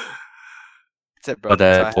 That's it, bro. But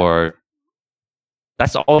That's all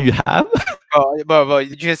that's all you have? I have. Bro,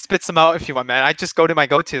 you can spit some out if you want, man. I just go to my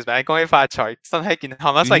go-tos, man. 講起發財，真係健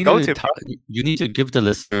康。That's my go-to, bro. You need to give the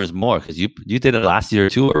listeners more because you did it last year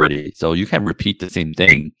too already, so you can't repeat the same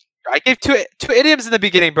thing. I gave two idioms in the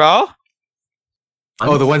beginning, bro.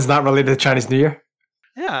 Oh, the one's not related to Chinese New Year?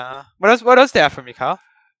 Yeah. What else do you have for me, Kyle?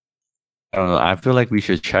 I don't know. I feel like we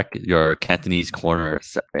should check your Cantonese corner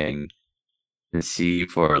setting and see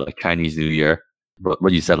for like Chinese New Year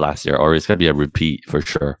what you said last year, or it's gonna be a repeat for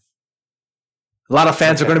sure. A lot of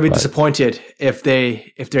fans are going to be Right. disappointed if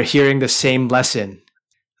they're hearing the same lesson.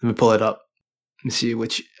 Let me pull it up. Let me see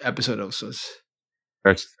which episode it was.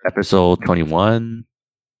 First episode 21.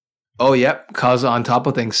 Oh, yep. Kyle's on top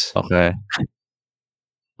of things. Okay.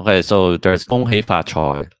 Okay, so there's 恭喜發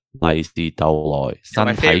財，利是到來，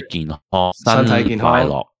身體健康，身體健康，快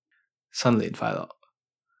樂。新年快樂.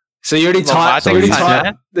 So you already Long taught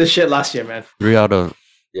March, this shit last year, man. 3 out of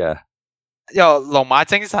yeah. Yo, 龍馬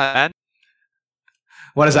精神.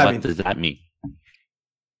 What does that What mean? does that mean?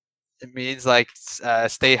 It means like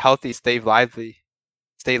stay healthy, stay lively.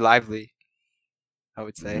 I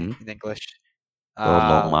would say in English.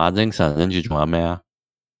 龍馬精神，跟住仲有咩啊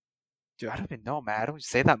Dude, I don't even know, man. I don't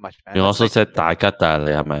say that much, man. You That's also like- said 大吉大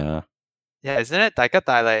利係咪啊 yeah, isn't it? 大吉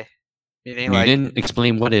大利 meaning You like didn't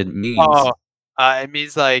explain what it means. oh, it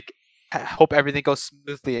means like hope everything goes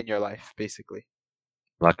smoothly in your life, basically.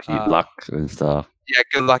 Luck and stuff. Yeah,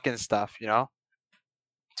 good luck and stuff, you know.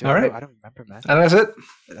 Dude, All right. I don't remember, man. And that's it.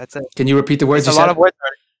 That's it. Can you repeat the words It's you a lot said? of words.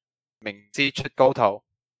 明知出高徒，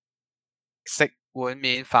食碗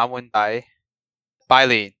面反碗底，拜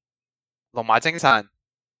年，龍馬精神，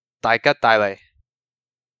大吉大利。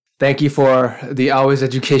 Thank you for the always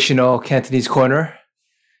educational Cantonese corner.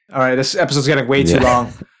 All right, this episode's getting way too Yeah. long.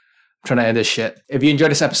 I'm trying to end this shit. If you enjoyed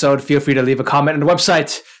this episode, feel free to leave a comment on the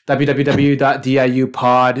website,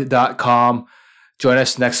 www.diupod.com. Join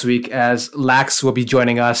us next week as Lax will be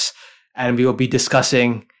joining us, and we will be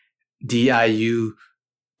discussing DIU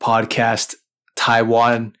podcast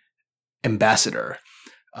Taiwan ambassador.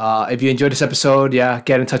 If you enjoyed this episode,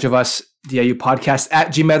 get in touch with us, DIU podcast at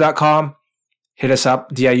gmail.com. Hit us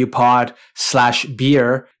up,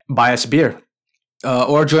 DIUpod/beer, buy us beer.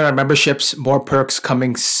 Or join our memberships, more perks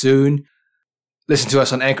coming soon. Listen to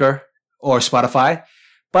us on Anchor or Spotify,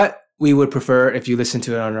 but we would prefer if you listen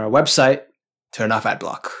to it on our website, turn off ad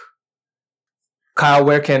block. Kyle,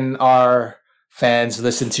 where can our fans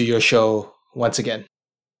listen to your show once again?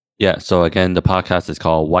 Yeah, so again, the podcast is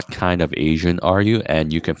called What Kind of Asian Are You?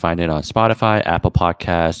 And you can find it on Spotify, Apple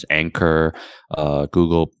Podcasts, Anchor,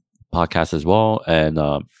 Google Podcasts as well. And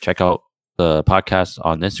check out the podcast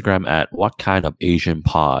on Instagram at What Kind of Asian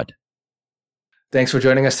Pod. Thanks for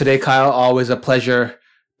joining us today, Kyle. Always a pleasure.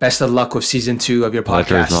 Best of luck with season 2 of your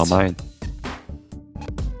Pleasure is all podcast. mine.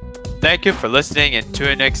 Thank you for listening, and tune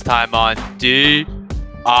in next time on DIU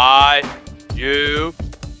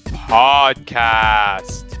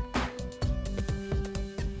Podcast.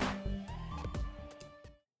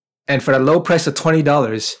 And for the low price of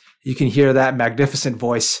 $20, you can hear that magnificent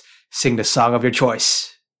voice sing the song of your choice.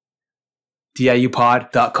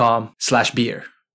 DIUpod.com/beer.